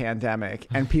had a pandemic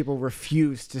and people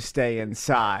refuse to stay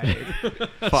inside.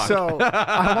 So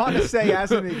I want to say,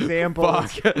 as an example,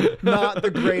 it's not the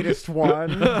greatest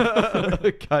one.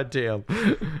 God damn.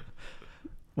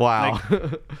 Wow.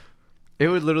 It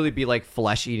would literally be like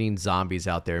flesh-eating zombies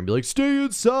out there and be like, stay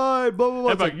inside, blah, blah, blah.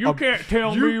 Hey, It's but like, you can't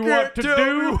tell me what to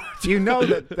do. You know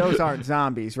that those aren't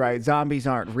zombies, right? Zombies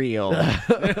aren't real.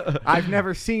 I've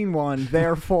never seen one,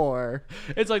 therefore.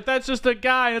 It's like, that's just a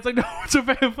guy. And it's like, no, it's a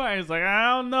vampire. It's like,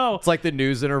 I don't know. It's like the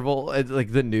news interval. It's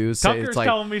like the news. Tucker's It's like,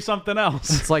 telling me something else.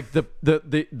 it's like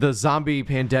the zombie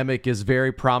pandemic is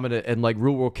very prominent in like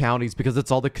rural counties because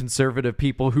it's all the conservative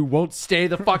people who won't stay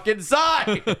the fuck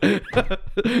inside.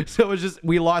 So it's just,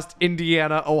 we lost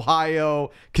Indiana,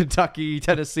 Ohio, Kentucky,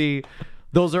 Tennessee.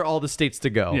 Those are all the states to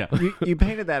go. Yeah. You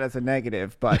painted that as a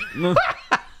negative, but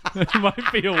It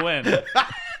might be a win.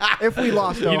 if we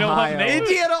lost You know what, Ohio, Nate?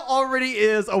 Indiana already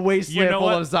is a wasteland You know full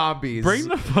what? of zombies. Bring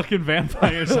the fucking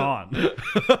vampires on.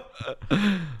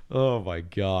 Oh my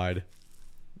god.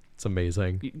 It's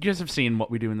amazing. You guys have seen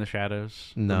What We Do in the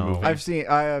Shadows? The No. movie?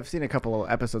 I've seen a couple of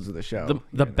episodes of the show.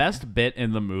 The best bit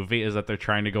in the movie is that they're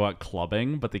trying to go out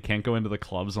clubbing, but they can't go into the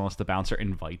clubs unless the bouncer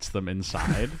invites them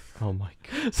inside. Oh my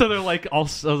god. So they're like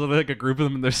also like a group of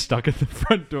them, and they're stuck at the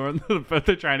front door, but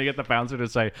they're trying to get the bouncer to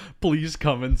say, "Please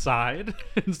come inside,"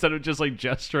 instead of just like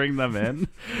gesturing them in.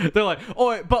 They're like,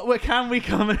 "Oh, but can we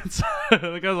come inside?"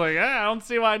 The guy's like, "Yeah, I don't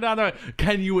see why not." They're like,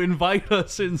 "Can you invite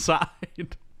us inside?"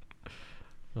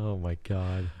 Oh my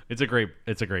god. It's a great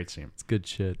scene. It's good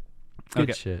shit. Good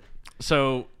Okay. shit.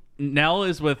 So Nell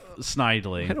is with I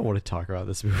Snidely. don't want to talk about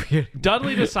this movie anymore.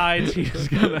 Dudley decides he's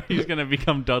gonna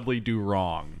become Dudley Do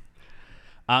Wrong.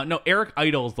 No, Eric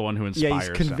Idle is the one who inspires yeah, he's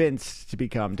him. convinced to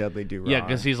become Dudley Do Wrong. Yeah,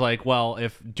 because he's like, well,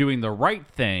 if doing the right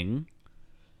thing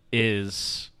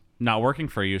is not working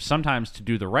for you, sometimes to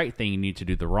do the right thing, you need to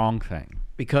do the wrong thing.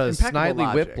 Because Impeccable Snidely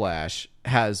logic. Whiplash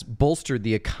has bolstered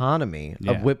the economy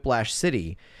Yeah. of Whiplash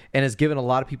City and has given a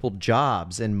lot of people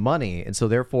jobs and money. And so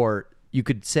therefore you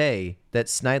could say that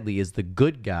Snidely is the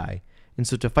good guy. And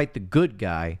so to fight the good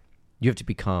guy, you have to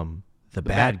become the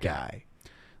bad guy.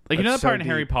 Like, you know That's the part so in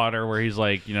Harry deep. Potter where he's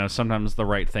like, you know, sometimes the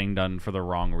right thing done for the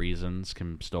wrong reasons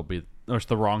can still be, or it's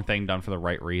the wrong thing done for the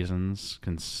right reasons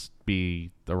can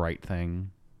be the right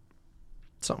thing.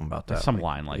 Something about that. Some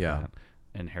line like yeah. that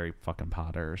in Harry fucking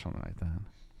Potter or something like that.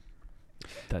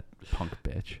 That punk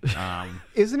bitch.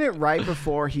 Isn't it right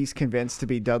before he's convinced to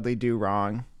be Dudley Do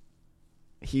Wrong?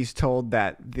 He's told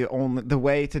that the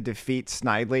way to defeat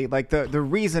Snidely, like the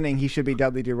reasoning he should be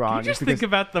Dudley Do Wrong, You just is because think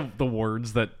about the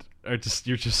words that are just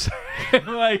you're just saying.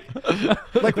 like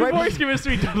before right- he's convinced to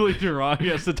be Dudley Do Wrong, he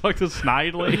has to talk to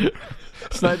Snidely.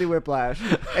 Snidely Whiplash,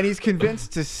 and he's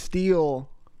convinced to steal.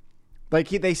 Like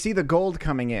they see the gold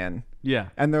coming in, Yeah.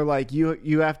 and they're like,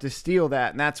 "You have to steal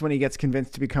that," and that's when he gets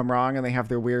convinced to become wrong, and they have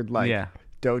their weird like Yeah.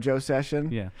 dojo session.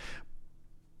 Yeah.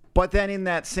 But then in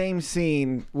that same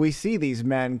scene, we see these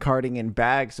men carting in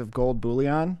bags of gold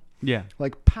bullion, Yeah.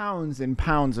 like pounds and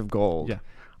pounds of gold. Yeah.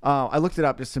 I looked it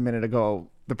up just a minute ago.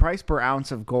 The price per ounce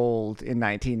of gold in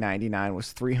 1999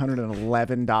 was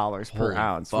 $311 per Holy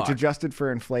ounce, fuck. which adjusted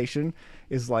for inflation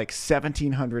is like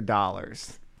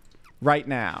 $1,700 right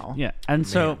now. Yeah. And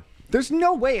so There's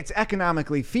no way it's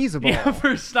economically feasible. yeah,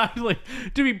 for Snidely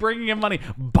to be bringing in money,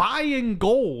 buying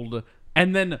gold,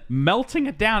 and then melting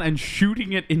it down and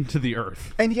shooting it into the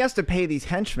earth. And he has to pay these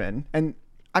henchmen. And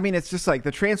I mean, it's just like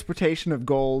the transportation of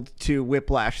gold to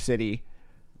Whiplash City.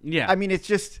 Yeah. I mean, it's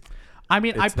just. I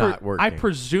mean, It's not working. I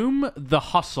presume the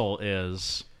hustle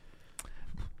is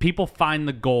people find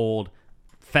the gold,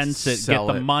 fence it, Sell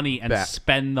get the it money, and back.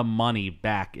 spend the money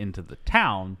back into the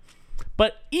town.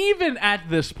 But even at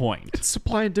this point,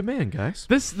 Supply and demand, guys.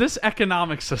 this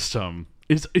economic system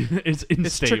is unstable.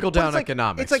 It's trickle down It's like,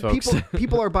 economics, it's like folks.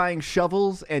 people are buying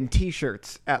shovels and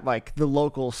T-shirts at like the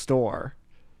local store.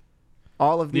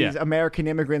 All of these Yeah. American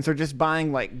immigrants are just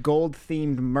buying like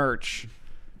gold-themed merch.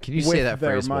 Can you with say that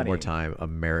their phrase one money. more time?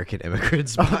 American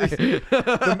immigrants.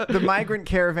 The migrant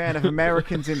caravan of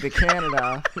Americans into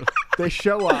Canada. They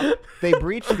show up. They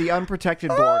breach the unprotected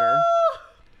border.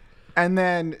 And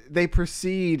then they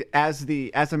proceed as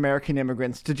American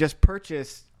immigrants to just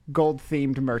purchase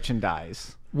gold-themed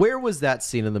merchandise. Where was that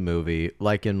scene in the movie,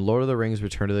 like in Lord of the Rings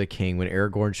Return of the King, when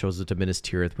Aragorn shows up to Minas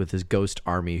Tirith with his ghost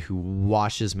army who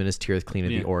washes Minas Tirith clean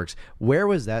of the orcs? Where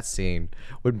was that scene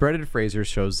when Brendan Fraser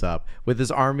shows up with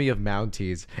his army of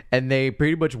Mounties and they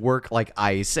pretty much work like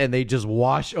ice and they just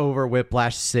wash over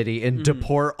Whiplash City and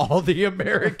deport all the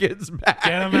Americans back?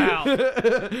 Get them out.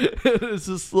 It's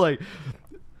just like,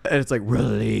 and it's like,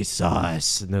 release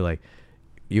us. And they're like,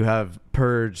 you have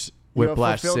purged You have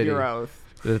Whiplash fulfilled City. your oath.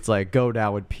 It's like, go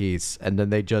now in peace. And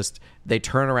then they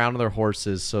turn around on their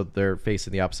horses so they're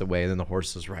facing the opposite way, and then the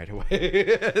horses ride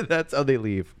away. That's how they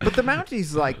leave. But the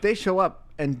Mounties, like, they show up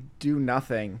and do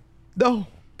nothing No.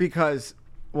 because,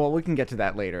 well, we can get to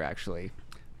that later, actually.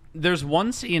 There's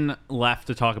one scene left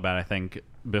to talk about, I think,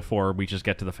 before we just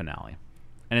get to the finale.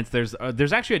 And there's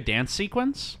actually a dance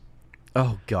sequence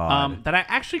Oh, God. that I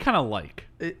actually kind of like.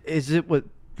 Is it what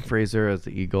Fraser as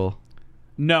the eagle?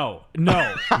 No.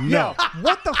 No.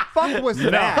 What the fuck was No,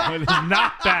 that? it is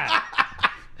not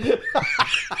that.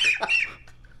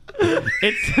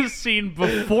 It's the scene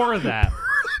before that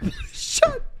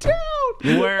Shut down.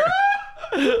 where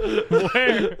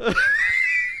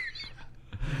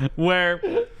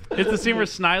it's the scene where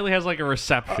Snidely has like a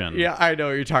reception. Yeah, I know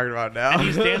what you're talking about now. And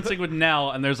he's dancing with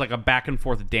Nell, and there's like a back and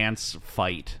forth dance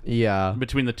fight Yeah.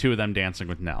 between the two of them dancing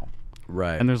with Nell.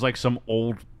 Right. And there's like some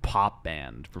old pop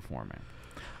band performing.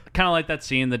 Kind of like that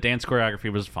scene. The dance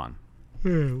choreography was fun.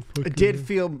 It did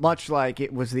feel much like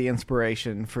it was the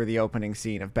inspiration for the opening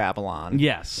scene of Babylon.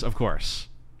 Yes, of course.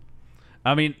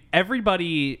 I mean,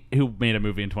 everybody who made a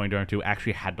movie in 2022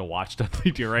 actually had to watch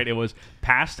Dudley Do Right. It was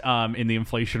passed in the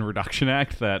Inflation Reduction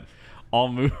Act that all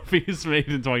movies made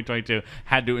in 2022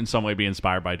 had to in some way be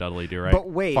inspired by Dudley Do Right. But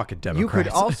wait, Fucking you could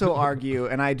Democrats. also argue,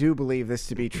 and I do believe this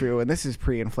to be true, and this is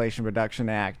pre-Inflation Reduction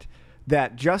Act,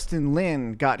 that Justin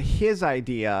Lin got his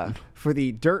idea for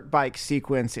the dirt bike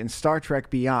sequence in Star Trek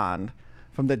Beyond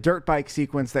from the dirt bike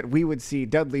sequence that we would see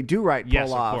Dudley Do Right pull Yes,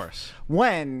 of off course.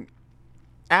 when,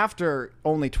 after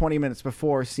only 20 minutes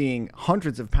before seeing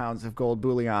hundreds of pounds of gold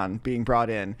bullion being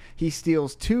brought in, he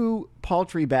steals 2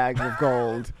 paltry bags of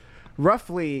gold,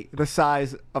 roughly the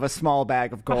size of a small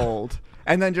bag of gold,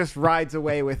 and then just rides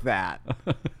away with that.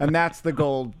 And that's the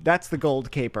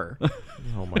gold caper.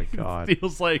 Oh, my God.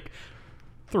 Feels like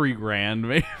 $3,000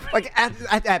 maybe. Like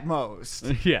at most.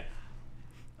 Yeah.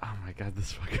 Oh my god,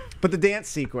 this fucking. But the dance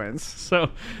sequence.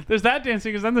 So there's that dance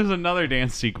sequence, then there's another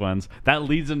dance sequence that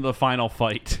leads into the final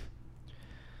fight.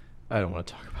 I don't want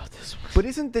to talk about this one. But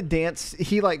isn't the dance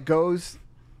he goes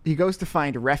to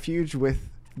find refuge with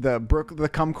the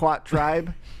Kumquat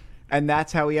tribe? And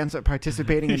that's how he ends up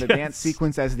participating in the dance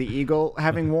sequence as the eagle,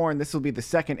 having worn, this will be the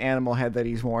second animal head that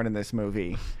he's worn in this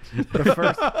movie.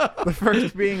 The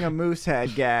first being a moose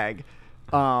head gag,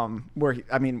 where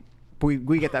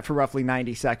we get that for roughly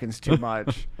 90 seconds too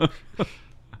much.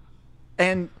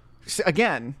 And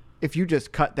again, if you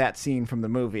just cut that scene from the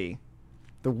movie,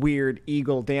 the weird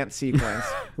eagle dance sequence,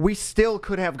 we still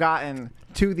could have gotten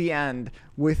to the end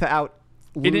without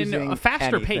losing in a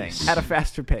faster anything. pace. At a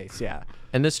faster pace, yeah.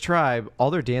 And this tribe, all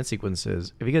their dance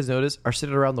sequences, if you guys notice, are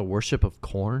centered around the worship of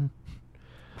corn.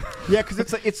 Yeah, because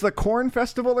it's the corn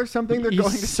festival or something they're going to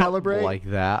Something celebrate. like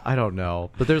that. I don't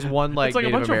know. But there's one like It's like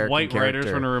Native a bunch American of white character.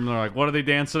 writers in a room. They're like, "What are they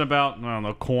dancing about? I don't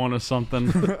know, corn or something."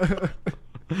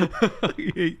 I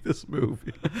hate this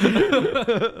movie.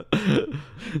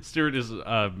 Stuart is in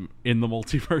the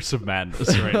multiverse of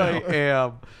madness right I now.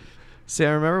 am. See,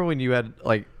 I remember when you had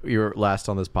you were last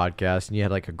on this podcast and you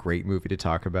had a great movie to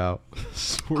talk about.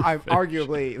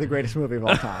 Arguably the greatest movie of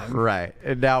all time. Right.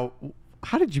 And now,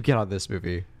 how did you get on this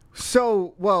movie?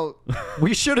 So, well,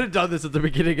 We should have done this at the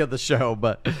beginning of the show,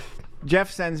 but Jeff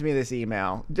sends me this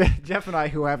email. Jeff and I,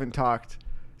 who haven't talked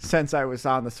since I was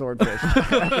on the Swordfish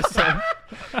episode,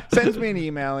 sends me an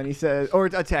email and he says, or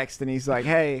a text, and he's like,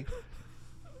 "Hey,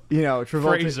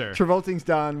 Fraser. Travolting's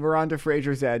done. We're on to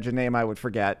Fraser's Edge, a name I would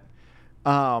forget."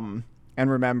 And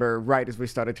remember, right as we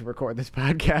started to record this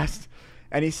podcast,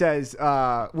 and he says,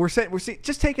 "We're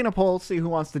just taking a poll, see who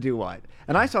wants to do what."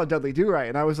 And I saw Dudley Do Right,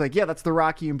 and I was like, "Yeah, that's the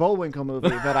Rocky and Bullwinkle movie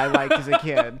that I liked as a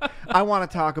kid. I want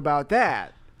to talk about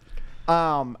that."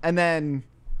 And then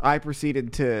I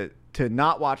proceeded to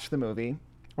not watch the movie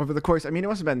over the course. I mean, it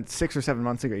must have been 6 or 7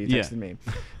 months ago. You texted me.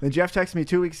 Then Jeff texted me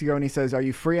 2 weeks ago, and he says, "Are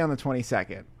you free on the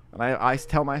 22nd?" And I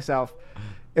tell myself,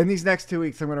 in these next 2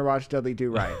 weeks, I'm going to watch Dudley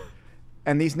Do Right.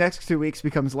 And these next 2 weeks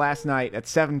becomes last night at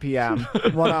 7 p.m.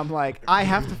 when I'm like, I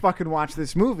have to fucking watch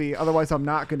this movie, otherwise I'm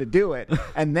not going to do it.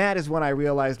 And that is when I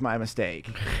realized my mistake.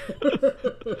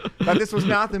 that this was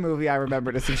not the movie I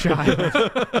remembered as a child,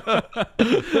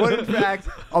 but in fact,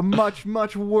 a much,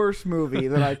 much worse movie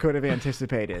than I could have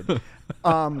anticipated.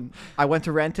 I went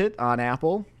to rent it on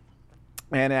Apple,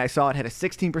 and I saw it had a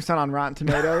 16% on Rotten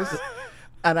Tomatoes,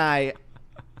 and I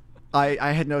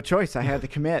had no choice. I had to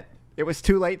commit. It was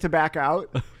too late to back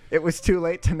out. It was too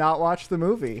late to not watch the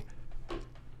movie.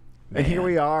 And here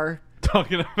we are.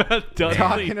 Talking about it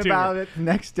the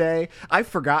next day. I've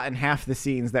forgotten half the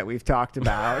scenes that we've talked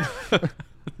about.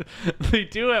 They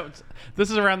do have.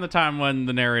 This is around the time when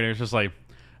the narrator's just like,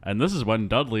 and this is when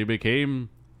Dudley became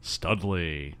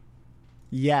Studley.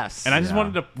 Yes. And I just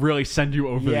wanted to really send you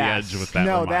over the edge with that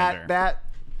reminder. that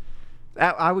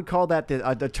I would call that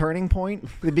the turning point,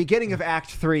 the beginning of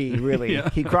Act 3, really. Yeah.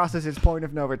 He crosses his point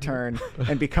of no return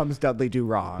and becomes Dudley Do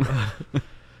Wrong.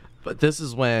 But this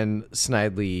is when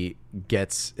Snidely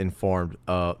gets informed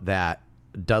that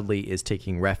Dudley is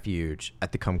taking refuge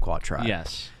at the Kumquat tribe.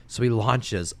 Yes. So he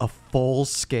launches a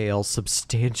full-scale,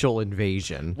 substantial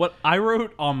invasion. What I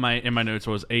wrote in my notes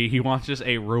was he launches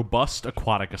a robust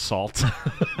aquatic assault.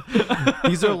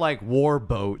 These are like war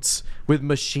boats with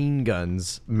machine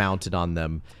guns mounted on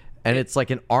them. And it's like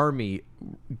an army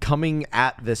coming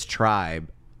at this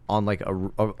tribe on like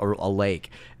a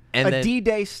lake. And a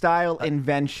D-Day style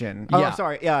invention. Oh, yeah.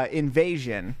 sorry,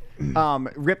 invasion.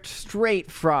 Ripped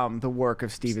straight from the work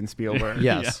of Steven Spielberg.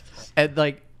 Yes. And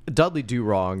like Dudley Do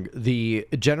Wrong, the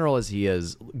general as he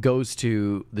is, goes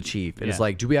to the chief and is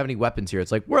like, do we have any weapons here?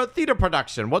 It's like, we're a theater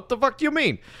production. What the fuck do you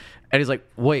mean? And he's like,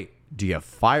 wait, do you have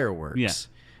fireworks? Yeah.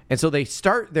 And so they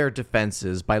start their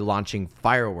defenses by launching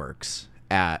fireworks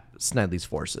at Snidely's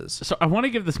forces. So I want to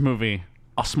give this movie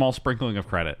a small sprinkling of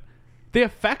credit. The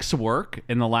effects work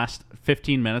in the last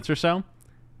 15 minutes or so.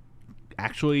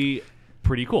 Actually,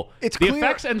 pretty cool. It's the clear-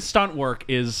 effects and stunt work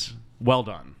is well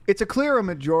done. It's clear a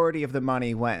majority of the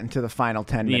money went into the final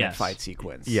 10-minute Yes. fight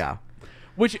sequence. Yeah.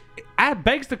 Which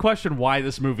begs the question why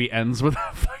this movie ends with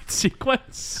a fight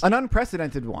sequence. An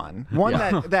unprecedented one. One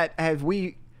that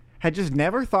we had just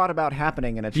never thought about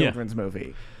happening in a children's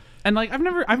movie. And like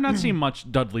I've not seen much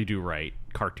Dudley Do Right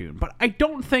cartoon, but I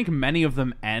don't think many of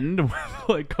them end with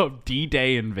like a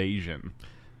D-Day invasion.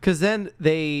 Because then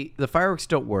the fireworks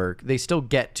don't work. They still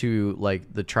get to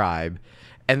like the tribe,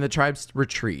 and the tribe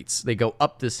retreats. They go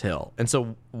up this hill, and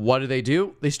so what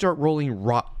do? They start throwing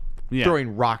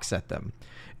rocks at them.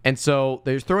 And so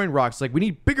they're throwing rocks. Like, we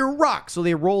need bigger rocks. So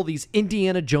they roll these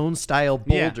Indiana Jones style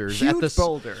boulders huge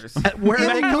boulders, where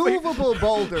are they going? immovable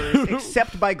boulders,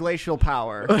 except by glacial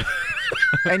power,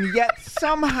 and yet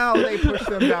somehow they push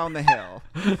them down the hill.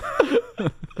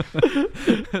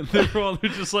 They're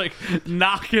just like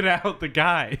knocking out the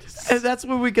guys. And that's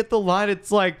when we get the line.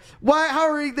 It's like, why? How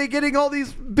are they getting all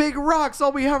these big rocks?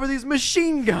 All we have are these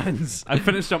machine guns. I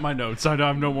finished up my notes. I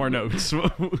have no more notes.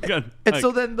 And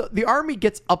so then the army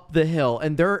gets up the hill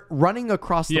and they're running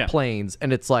across the plains,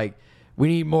 and it's like, we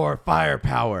need more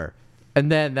firepower. And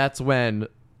then that's when,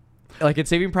 like in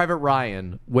Saving Private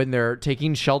Ryan, when they're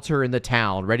taking shelter in the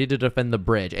town, ready to defend the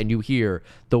bridge, and you hear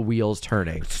the wheels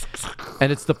turning,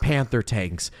 and it's the Panther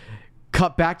tanks.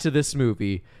 Cut back to this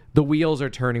movie. The wheels are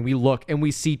turning. We look and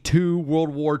we see 2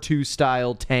 World War II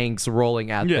style tanks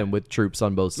rolling at them with troops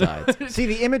on both sides. See,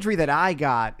 the imagery that I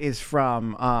got is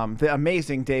from the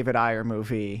amazing David Ayer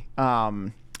movie,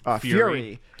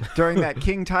 Fury, during that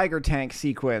King Tiger tank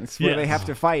sequence where they have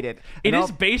to fight it. It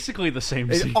is basically the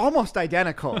same scene. Almost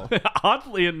identical.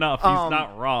 Oddly enough, he's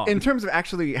not wrong. In terms of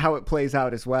actually how it plays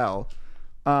out as well.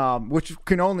 Which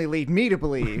can only lead me to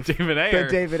believe that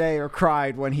David Ayer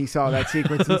cried when he saw that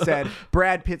sequence and said,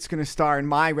 Brad Pitt's going to star in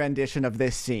my rendition of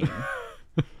this scene.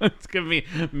 It's going to be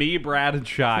me, Brad, and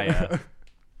Shia.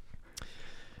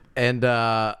 And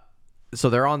so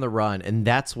they're on the run, and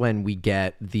that's when we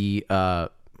get the...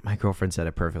 my girlfriend said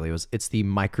it perfectly. It's the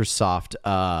Microsoft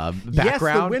background. Yes,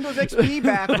 the Windows XP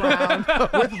background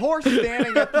with Horse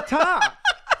standing at the top.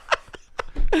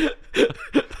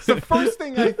 It's the first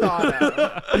thing I thought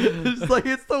of. It's like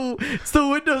it's the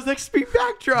Windows XP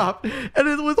backdrop, and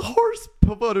it's with horse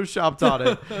photoshopped on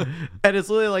it, and it's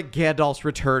literally like Gandalf's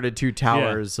Return in Two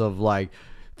Towers of like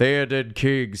Theoden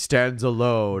King stands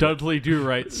alone. Dudley Do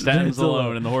Right stands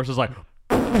alone, and the horse is like.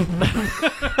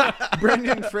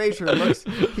 Brendan Fraser looks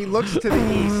to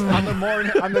the east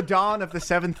on the dawn of the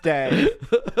 7th day,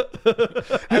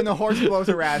 and the horse blows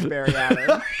a raspberry at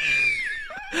him.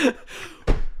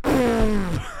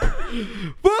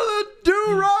 For the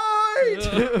do-right!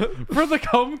 For the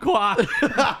kumquat!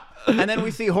 And then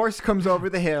we see Horse comes over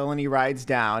the hill and he rides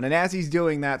down. And as he's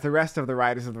doing that, the rest of the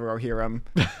riders of the Rohirrim,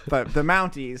 the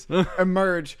Mounties,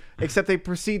 emerge, except they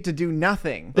proceed to do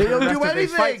nothing. They don't do This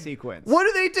anything. fight sequence. What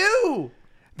do they do?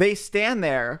 They stand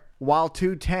there while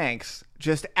two tanks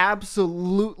just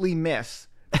absolutely miss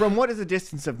from what is a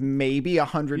distance of maybe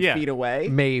 100 Yeah. feet away.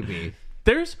 Maybe.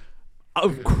 There's a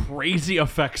crazy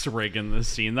effects rig in this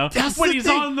scene, though. That's when the he's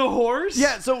thing. on the horse.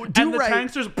 Yeah, so and do the right.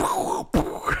 tanks just.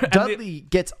 Dudley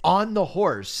gets on the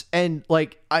horse and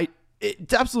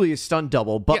it's absolutely a stunt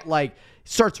double, but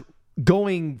starts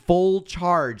going full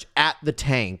charge at the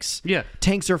tanks. Yeah.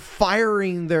 Tanks are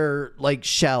firing their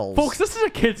shells. Folks, this is a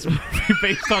kid's movie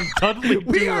based on Dudley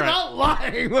we are Do-Right. not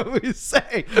lying when we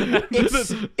say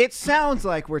It sounds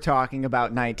like we're talking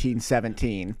about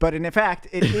 1917, but in fact,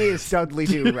 it is Dudley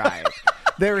Do-Right.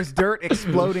 There is dirt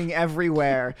exploding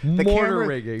everywhere. Mortar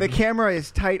rigging. The camera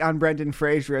is tight on Brendan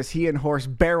Fraser as he and Horse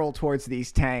barrel towards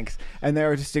these tanks, and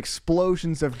there are just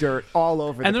explosions of dirt all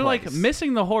over And the they're place.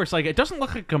 missing the horse. It doesn't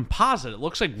look like a composite. It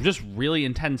looks like just really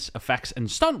intense effects and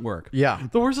stunt work. Yeah.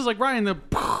 The horse is riding the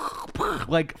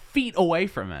feet away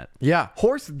from it. Yeah.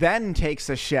 Horse then takes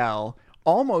a shell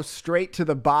almost straight to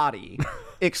the body,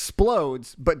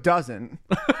 explodes, but doesn't.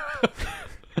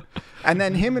 And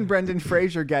then him and Brendan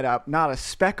Fraser get up, not a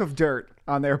speck of dirt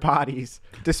on their bodies,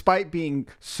 despite being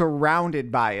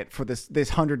surrounded by it for this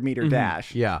 100-meter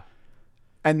dash. Yeah.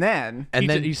 And then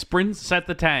He sprints at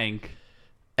the tank.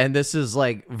 And this is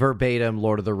verbatim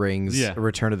Lord of the Rings, Yeah.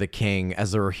 Return of the King,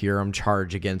 as the Rohirrim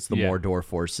charge against the Mordor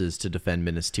forces to defend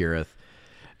Minas Tirith.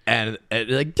 And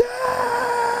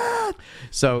Dad!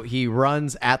 So he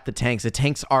runs at the tanks. The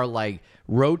tanks are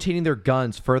rotating their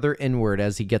guns further inward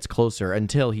as he gets closer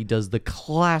until he does the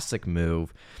classic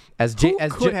move. As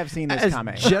could have seen this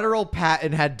coming? General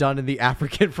Patton had done in the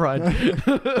African front,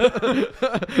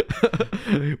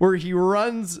 where he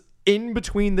runs in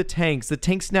between the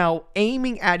tanks now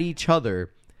aiming at each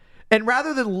other. And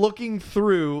rather than looking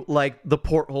through the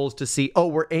portholes to see, oh,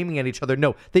 we're aiming at each other,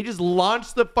 no, they just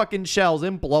launch the fucking shells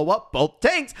and blow up both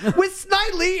tanks with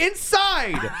Snidely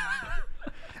inside.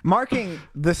 marking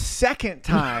the second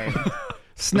time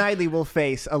Snidely will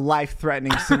face a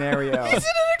life-threatening scenario He's in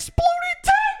an exploding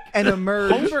tank. and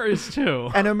emerge Homer is too.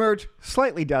 and emerge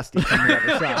slightly dusty from the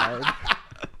other side.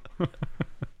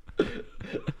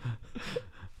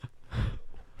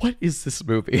 What is this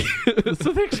movie?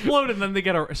 So they explode, and then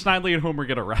Snidely and Homer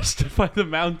get arrested by the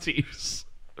Mounties.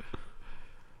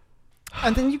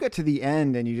 And then you get to the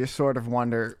end and you just sort of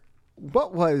wonder,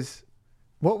 what was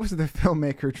the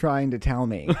filmmaker trying to tell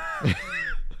me?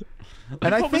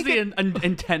 And What was the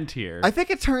intent here? I think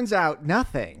it turns out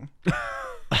nothing.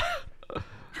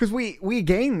 Because we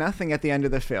gain nothing at the end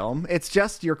of the film. It's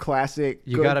just your classic.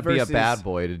 You good got to be a versus- bad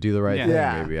boy to do the right Yeah. thing.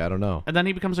 Yeah. Maybe, I don't know. And then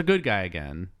he becomes a good guy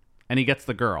again, and he gets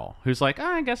the girl, who's like,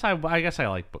 I guess I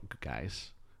like good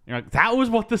guys. You're like, that was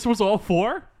what this was all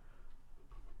for?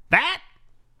 That?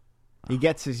 He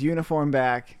gets his uniform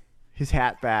back, his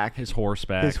hat back, His horse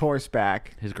back. his horse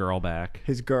back, His girl back.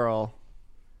 his girl,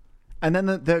 and then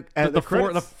the The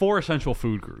credits, four essential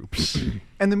food groups.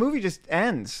 and the movie just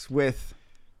ends with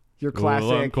your Well, I'm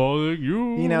classic. calling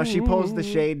you. You know, she pulls the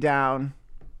shade down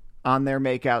on their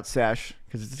makeout sesh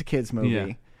because it's a kids movie,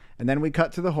 Yeah. and then we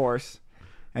cut to the horse,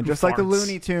 and Who just like the farts.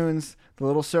 Looney Tunes, the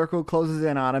little circle closes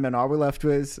in on him, and all we're left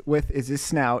with is his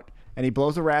snout, and he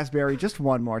blows a raspberry just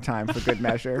one more time for good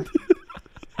measure,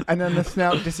 and then the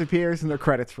snout disappears and the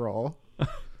credits roll.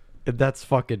 That's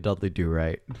fucking Dudley Do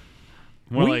Right.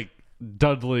 More like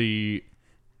Dudley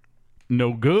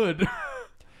no good.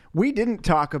 We didn't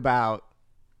talk about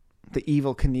the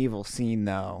Evel Knievel scene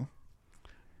though,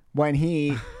 when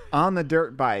he on the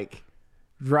dirt bike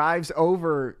drives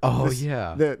over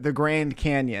the Grand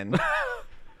Canyon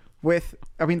with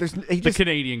The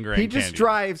Canadian Grand he just Canyon.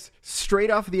 drives straight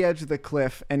off the edge of the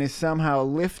cliff and is somehow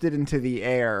lifted into the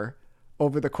air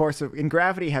over the course of, and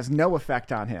gravity has no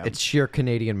effect on him. It's sheer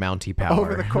Canadian Mountie power.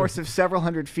 Over the course of several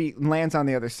hundred feet and lands on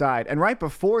the other side. And right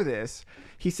before this,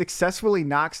 he successfully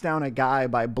knocks down a guy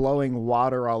by blowing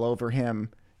water all over him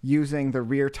using the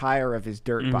rear tire of his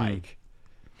dirt bike.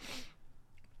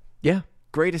 Yeah.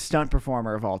 Greatest stunt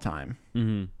performer of all time.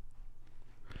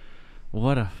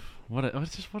 What a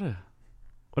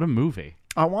movie.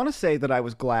 I want to say that I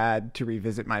was glad to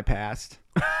revisit my past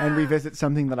and revisit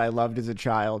something that I loved as a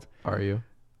child. Are you?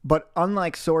 But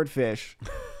unlike Swordfish,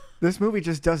 this movie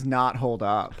just does not hold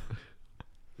up.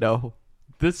 No.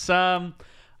 This I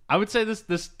would say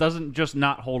this doesn't just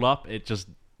not hold up. It just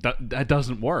that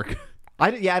doesn't work.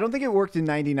 I don't think it worked in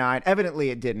 99. Evidently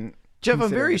it didn't. Jeff, I'm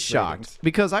considering very its shocked ratings.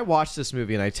 because I watched this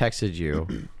movie and I texted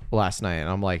you last night and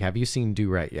I'm like, have you seen Do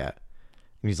Right yet?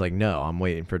 And he's like, no, I'm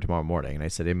waiting for tomorrow morning. And I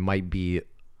said, it might be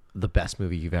the best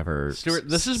movie you've ever Stuart,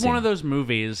 this is seen. one of those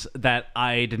movies that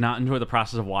I did not enjoy the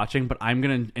process of watching, but I'm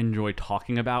going to enjoy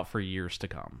talking about for years to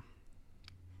come.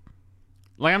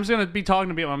 Like, I'm just going to be talking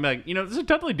to people. I'm like, this is a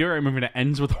Dudley Do Right movie that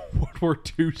ends with a World War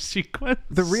II sequence.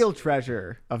 The real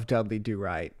treasure of Dudley Do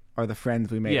Right are the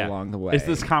friends we made along the way. It's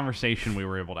this conversation we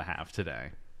were able to have today.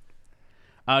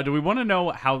 Do we want to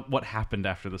know what happened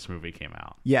after this movie came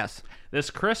out? Yes. This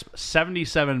crisp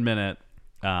 77-minute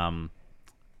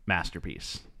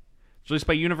masterpiece. It's released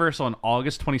by Universal on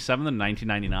August 27th,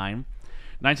 1999.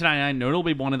 1999,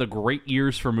 notably one of the great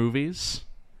years for movies.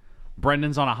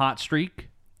 Brendan's on a hot streak.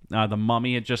 The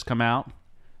Mummy had just come out.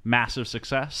 Massive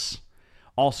success.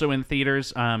 Also in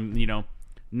theaters,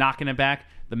 knocking it back.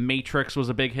 The Matrix was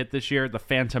a big hit this year. The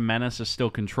Phantom Menace is still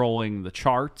controlling the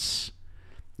charts.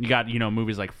 You got,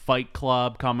 movies like Fight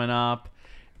Club coming up.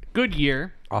 Good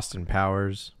year. Austin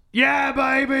Powers. Yeah,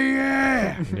 baby,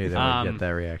 yeah! I knew that would get that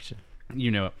reaction.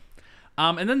 You knew it.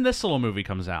 And then this little movie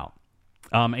comes out.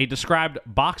 A described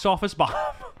box office bomb.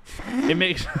 It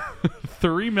makes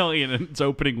 $3 million in its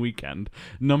opening weekend.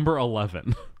 Number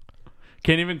 11.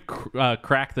 Can't even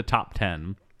crack the top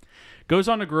 10. Goes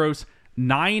on to gross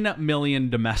 $9 million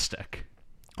domestic.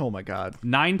 Oh my God.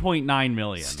 9.9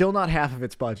 million. Still not half of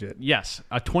its budget. Yes,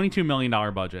 a $22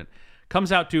 million budget.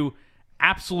 Comes out to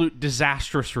absolute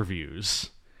disastrous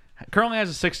reviews. Currently has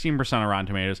a 16% on Rotten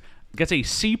Tomatoes. Gets a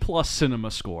C+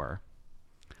 cinema score.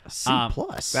 C+. That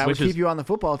would Which keep is- you on the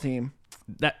football team.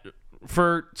 That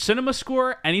for cinema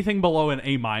score, anything below an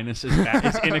A- is bad.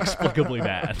 It's inexplicably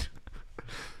bad.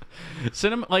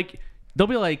 Cinema, like, they'll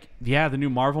be like, yeah, the new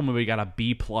Marvel movie got a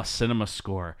B+ cinema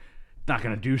score. Not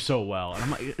gonna do so well. And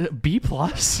I'm like, B+?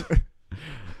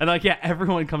 And like, yeah,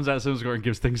 everyone comes out of cinema score and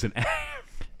gives things an A.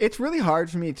 It's really hard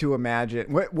for me to imagine.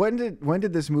 When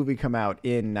did this movie come out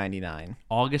in 99?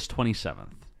 August 27th.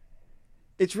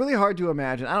 It's really hard to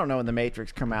imagine. I don't know when The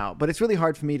Matrix come out, but it's really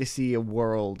hard for me to see a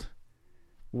world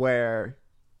where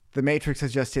The Matrix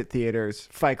has just hit theaters,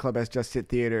 Fight Club has just hit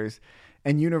theaters,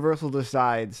 and Universal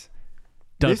decides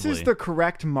this is Dudley. the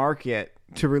correct market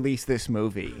to release this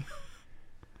movie.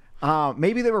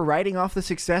 Maybe they were writing off the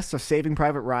success of Saving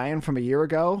Private Ryan from a year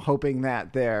ago, hoping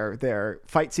that their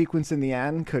fight sequence in the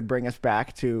end could bring us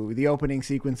back to the opening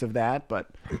sequence of that.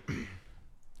 But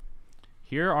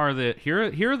Here are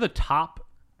the top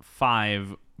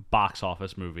 5 box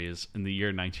office movies in the year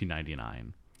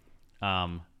 1999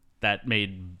 that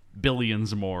made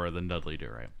billions more than Dudley Do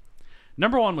Right.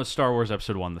 Number 1 was Star Wars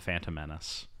Episode 1, The Phantom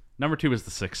Menace. Number 2 was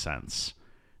The Sixth Sense.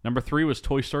 Number 3 was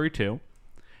Toy Story 2.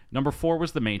 Number 4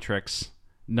 was The Matrix.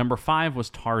 Number 5 was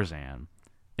Tarzan.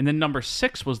 And then number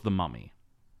 6 was The Mummy.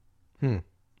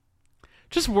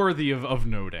 Just worthy of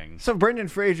noting. so Brendan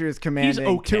Fraser is commanding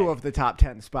okay. 2 of the top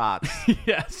 10 spots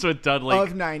Yes, with Dudley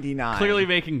of 99. clearly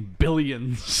making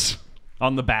billions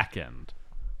on the back end.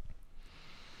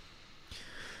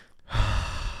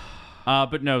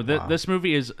 But no, this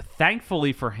movie is,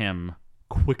 thankfully for him,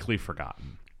 quickly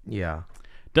forgotten. Yeah.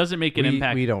 Doesn't make an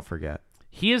impact. We don't forget.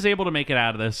 He is able to make it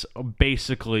out of this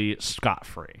basically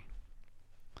scot-free.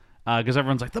 Because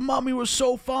everyone's like, the Mummy was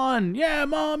so fun. Yeah,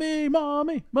 Mommy,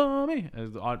 Mommy, Mommy.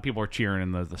 People are cheering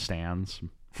in the stands.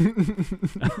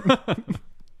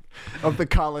 Of the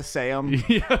Coliseum.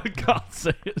 Yeah, God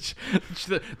say it.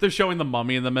 They're showing the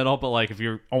Mummy in the middle, but like if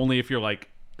you're like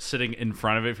sitting in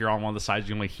front of it, if you're on one of the sides,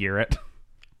 you only hear it.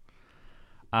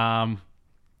 Trying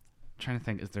to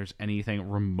think if there's anything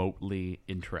remotely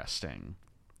interesting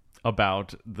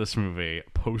about this movie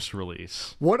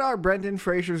post-release. What are Brendan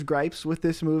Fraser's gripes with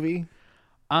this movie?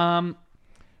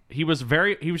 He was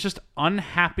just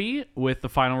unhappy with the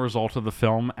final result of the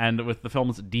film and with the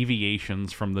film's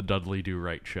deviations from the Dudley Do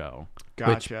Right show.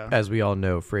 Gotcha. Which, as we all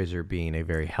know, Fraser being a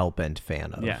very Hellbent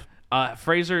fan of. Yeah.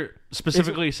 Fraser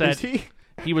specifically said is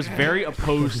he was very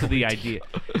opposed to the idea.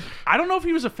 I don't know if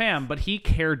he was a fan, but he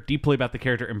cared deeply about the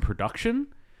character in production.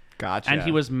 Gotcha. And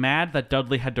he was mad that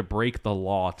Dudley had to break the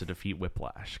law to defeat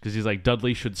Whiplash. Because he's like,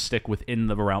 Dudley should stick within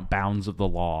the bounds of the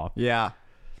law Yeah.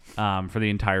 for the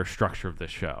entire structure of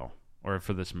this show. Or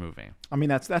for this movie. I mean,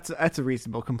 that's a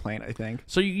reasonable complaint, I think.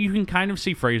 So you can kind of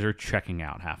see Fraser checking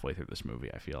out halfway through this movie,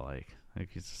 I feel like. Like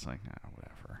he's just like,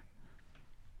 whatever.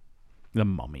 The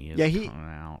Mummy is coming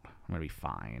out. I'm going to be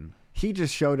fine. He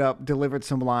just showed up, delivered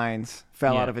some lines,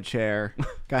 fell Yeah. out of a chair,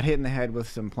 got hit in the head with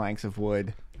some planks of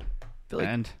wood. I feel like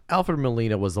And Alfred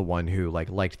Molina was the one who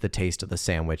liked the taste of the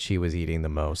sandwich he was eating the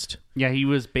most. yeah, he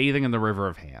was bathing in the river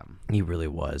of ham. He really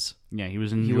was. Yeah, he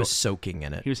was soaking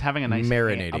in it. He was having a nice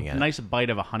marinating in it. nice bite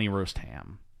of a honey roast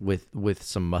ham. with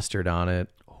some mustard on it.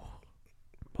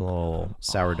 A little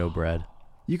sourdough bread.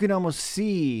 You can almost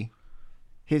see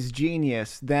his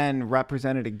genius then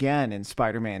represented again in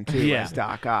Spider-Man 2 Yeah. as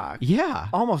Doc Ock. Yeah.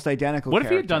 Almost identical What if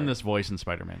he had done character. this voice in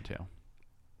Spider-Man 2?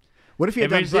 What if he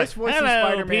had done Everybody's this like, voice in "Hello,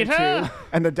 Spider-Man Peter." 2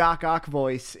 and the Doc Ock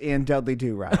voice in Dudley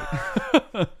Do Right?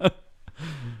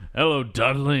 Hello,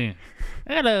 Dudley.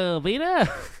 Hello, Peter.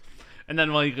 And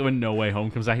then like when No Way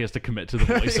Home comes out, he has to commit to the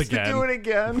voice Just to again. do it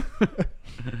again.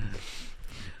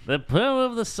 The power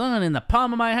of the sun in the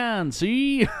palm of my hand.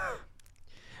 See.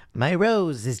 My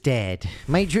rose is dead.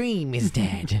 My dream is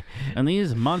dead. And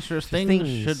these monstrous things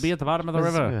should be at the bottom of the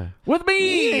river. With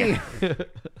me!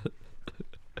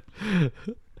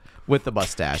 With the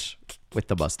mustache. With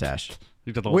the mustache.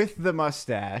 With the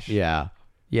mustache. Yeah.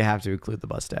 You have to include the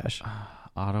mustache.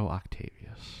 Otto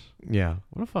Octavius. Yeah.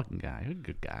 What a fucking guy. What a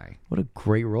good guy. What a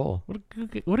great role.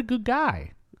 What a good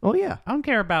guy. Oh, yeah. I don't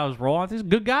care about his role. He's a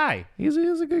good guy. He's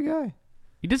a good guy.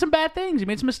 He did some bad things. He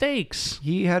made some mistakes.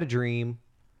 He had a dream,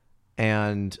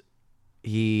 and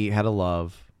he had a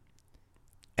love.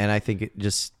 And I think it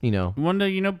just, He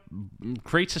wanted to,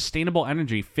 create sustainable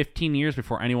energy 15 years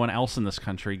before anyone else in this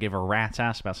country gave a rat's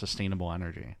ass about sustainable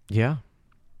energy. Yeah.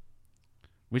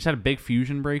 We just had a big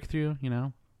fusion breakthrough,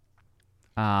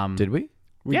 Did we?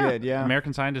 We did, yeah.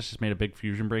 American scientists just made a big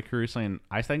fusion breakthrough recently, and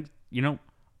I think,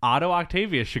 Otto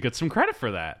Octavius should get some credit for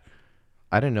that.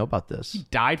 I didn't know about this.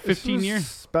 Died This 15 was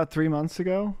years. About 3 months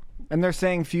ago. And they're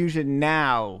saying fusion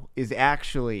now is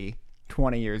actually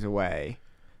 20 years away.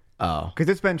 Oh, Because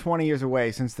it's been 20 years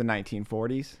away since the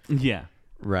 1940s. Yeah.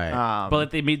 right. But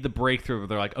they made the breakthrough where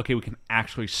they're like, okay, we can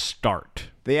actually start.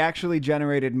 They actually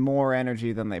generated more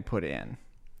energy than they put in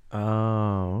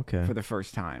Oh, okay. for the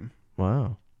first time.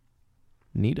 Wow.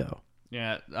 Neato.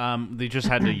 Yeah. They just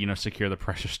had to, secure the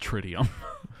precious tritium.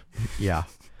 Yeah.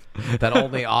 That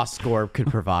only Oscorp could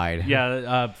provide.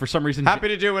 Yeah. For some reason, Happy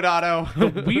to do it, Otto.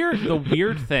 the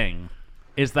weird thing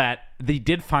is that they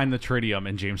did find the tritium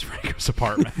in James Franco's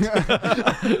apartment.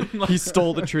 He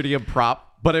stole the tritium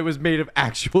prop, but it was made of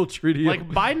actual tritium. Like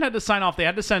Biden had to sign off. They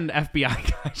had to send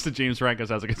FBI guys to James Franco's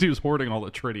house because he was hoarding all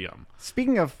the tritium.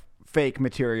 Speaking of fake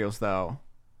materials, though,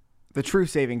 the true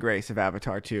saving grace of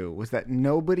Avatar 2 was that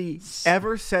nobody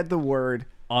ever said the word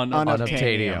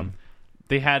Unobtainium.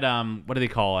 They had what do they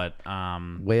call it?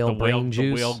 Whale brain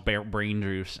juice? The whale brain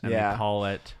juice, and Yeah. they call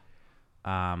it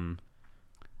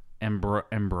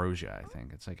ambrosia. I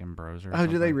think it's like ambrosia. Or Oh,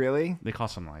 do they something. really? They call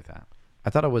something like that. I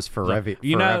thought it was forever.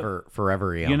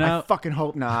 Foreverium. You know, I fucking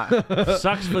hope not.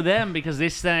 sucks for them because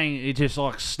this thing it just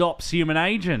like stops human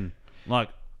aging, like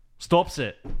stops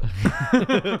it.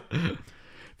 If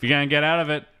you're gonna get out of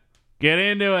it, get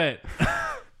into it.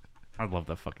 I love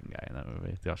that fucking guy in that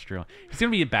movie, the Australian. He's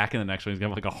gonna be back in the next one. He's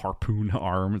gonna have like a harpoon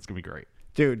arm. It's gonna be great.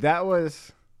 Dude, that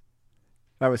was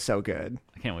so good.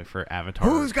 I can't wait for Avatar.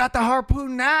 Who's got the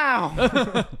harpoon now?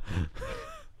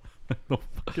 the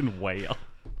fucking whale?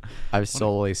 I've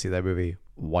solely seen that movie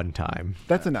one time.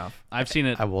 That's enough. I've seen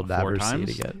it. I will 4 never times.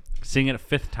 see it again. Seeing it a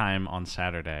 5th time on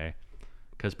Saturday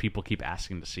because people keep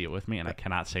asking to see it with me, and I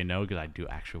cannot say no because I do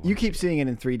actually. Want You to keep see seeing it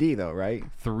in 3D though, right?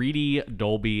 it. 3D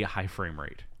Dolby high frame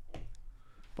rate.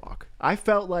 Fuck. I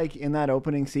felt like in that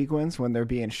opening sequence when they're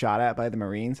being shot at by the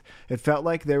Marines, it felt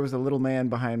like there was a little man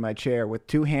behind my chair with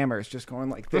 2 hammers just going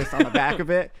like this on the back of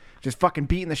it, just fucking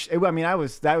beating the I mean, I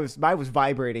was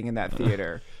vibrating in that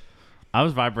theater. I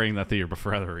was vibrating that theater, but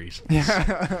for other reasons.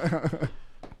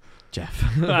 Jeff.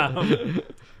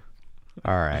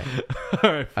 All right.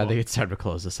 All right, I think it's time to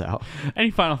close this out.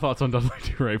 any final thoughts on Dudley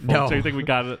Do Right? No. So you think we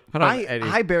got it?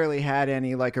 I barely had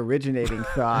any like originating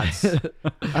thoughts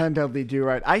on Dudley Do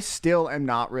Right. I still am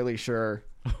not really sure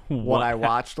what I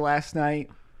watched last night.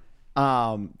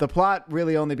 The plot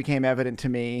really only became evident to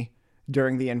me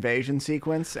during the invasion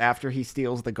sequence after he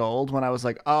steals the gold, when I was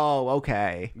like, oh,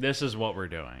 okay, This is what we're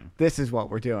doing. this is what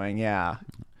we're doing. Yeah.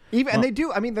 And they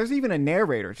do. I mean, there's even a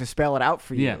narrator to spell it out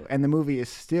for you, Yeah. and the movie is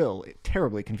still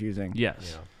terribly confusing.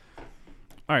 Yes. All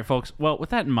right, folks. Well, with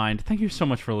that in mind, thank you so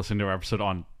much for listening to our episode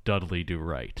on Dudley Do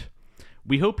Right.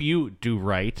 We hope you do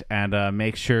right, and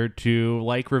make sure to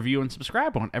like, review, and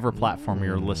subscribe on whatever platform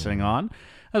you're listening on.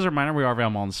 As a reminder, we are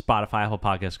available on Spotify, Apple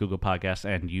Podcasts, Google Podcasts,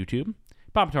 and YouTube.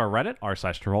 Pop to our Reddit,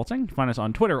 r/Travolting. You can find us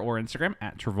on Twitter or Instagram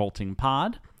at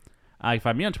TravoltingPod. You can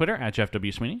find me on Twitter at Jeff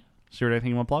W. Sweeney. Stuart,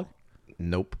 anything you want to plug?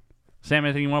 Nope. Sam,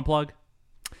 anything you want to plug?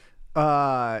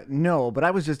 No, but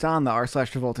I was just on the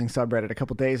r/Travolting subreddit a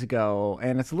couple days ago,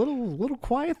 and it's a little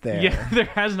quiet there. Yeah, there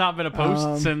has not been a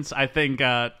post since, I think,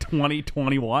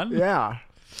 2021. Yeah.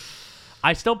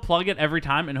 I still plug it every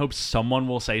time and hope someone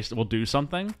will do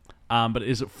something. But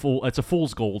it's a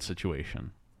fool's gold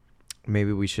situation.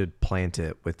 Maybe we should plant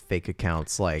it with fake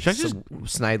accounts like Should I just-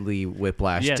 Snidely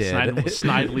Whiplash Yeah, did.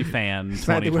 Snidely fan.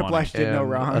 Snidely 2020. Whiplash did no And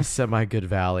wrong. A semi-good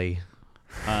valley.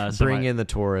 So Bring in the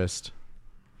tourist.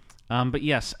 But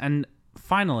yes, and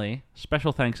finally,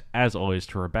 special thanks, as always,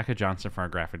 to Rebecca Johnson for our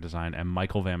graphic design and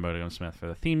Michael Van Bodegum Smith for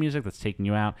the theme music that's taking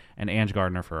you out, and Ange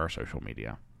Gardner for our social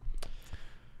media.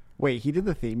 Wait, he did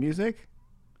the theme music?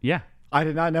 Yeah. I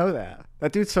did not know that.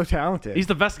 That dude's so talented. He's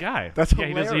the best guy. That's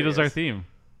He does our hilarious. theme.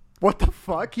 What the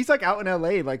fuck? He's like out in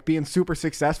LA, like being super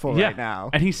successful right now.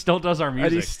 And he still does our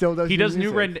music. he still does He new does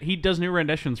music. he does new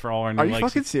renditions for all our new. Are you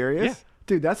fucking serious? Yeah.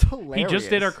 Dude, that's hilarious. He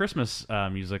just did our Christmas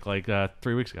music like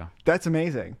 3 weeks ago. That's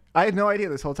amazing. I had no idea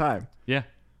this whole time. Yeah.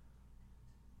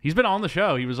 He's been on the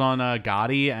show. He was on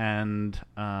Gotti and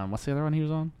what's the other one he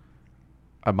was on?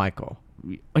 Michael.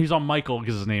 He's on Michael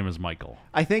because his name is Michael.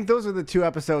 I think those are the 2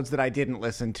 episodes that I didn't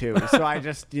listen to, so I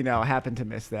just, happened to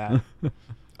miss that.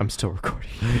 I'm still recording.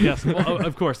 Yes, well,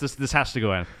 of course. This has to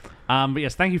go in. But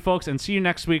yes, thank you, folks, and see you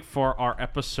next week for our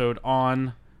episode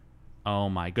on. Oh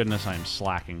my goodness, I am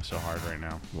slacking so hard right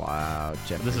now. Wow,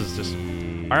 Jeff. This is just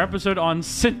our episode on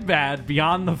Sinbad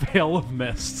Beyond the Veil of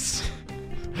Mists.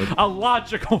 A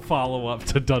logical follow-up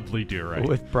to Dudley Do-Right.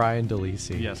 With Brian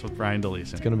DeLisi. Yes, with Brian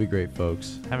DeLisi. It's going to be great,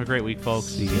 folks. Have a great week, folks.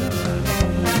 See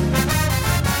ya.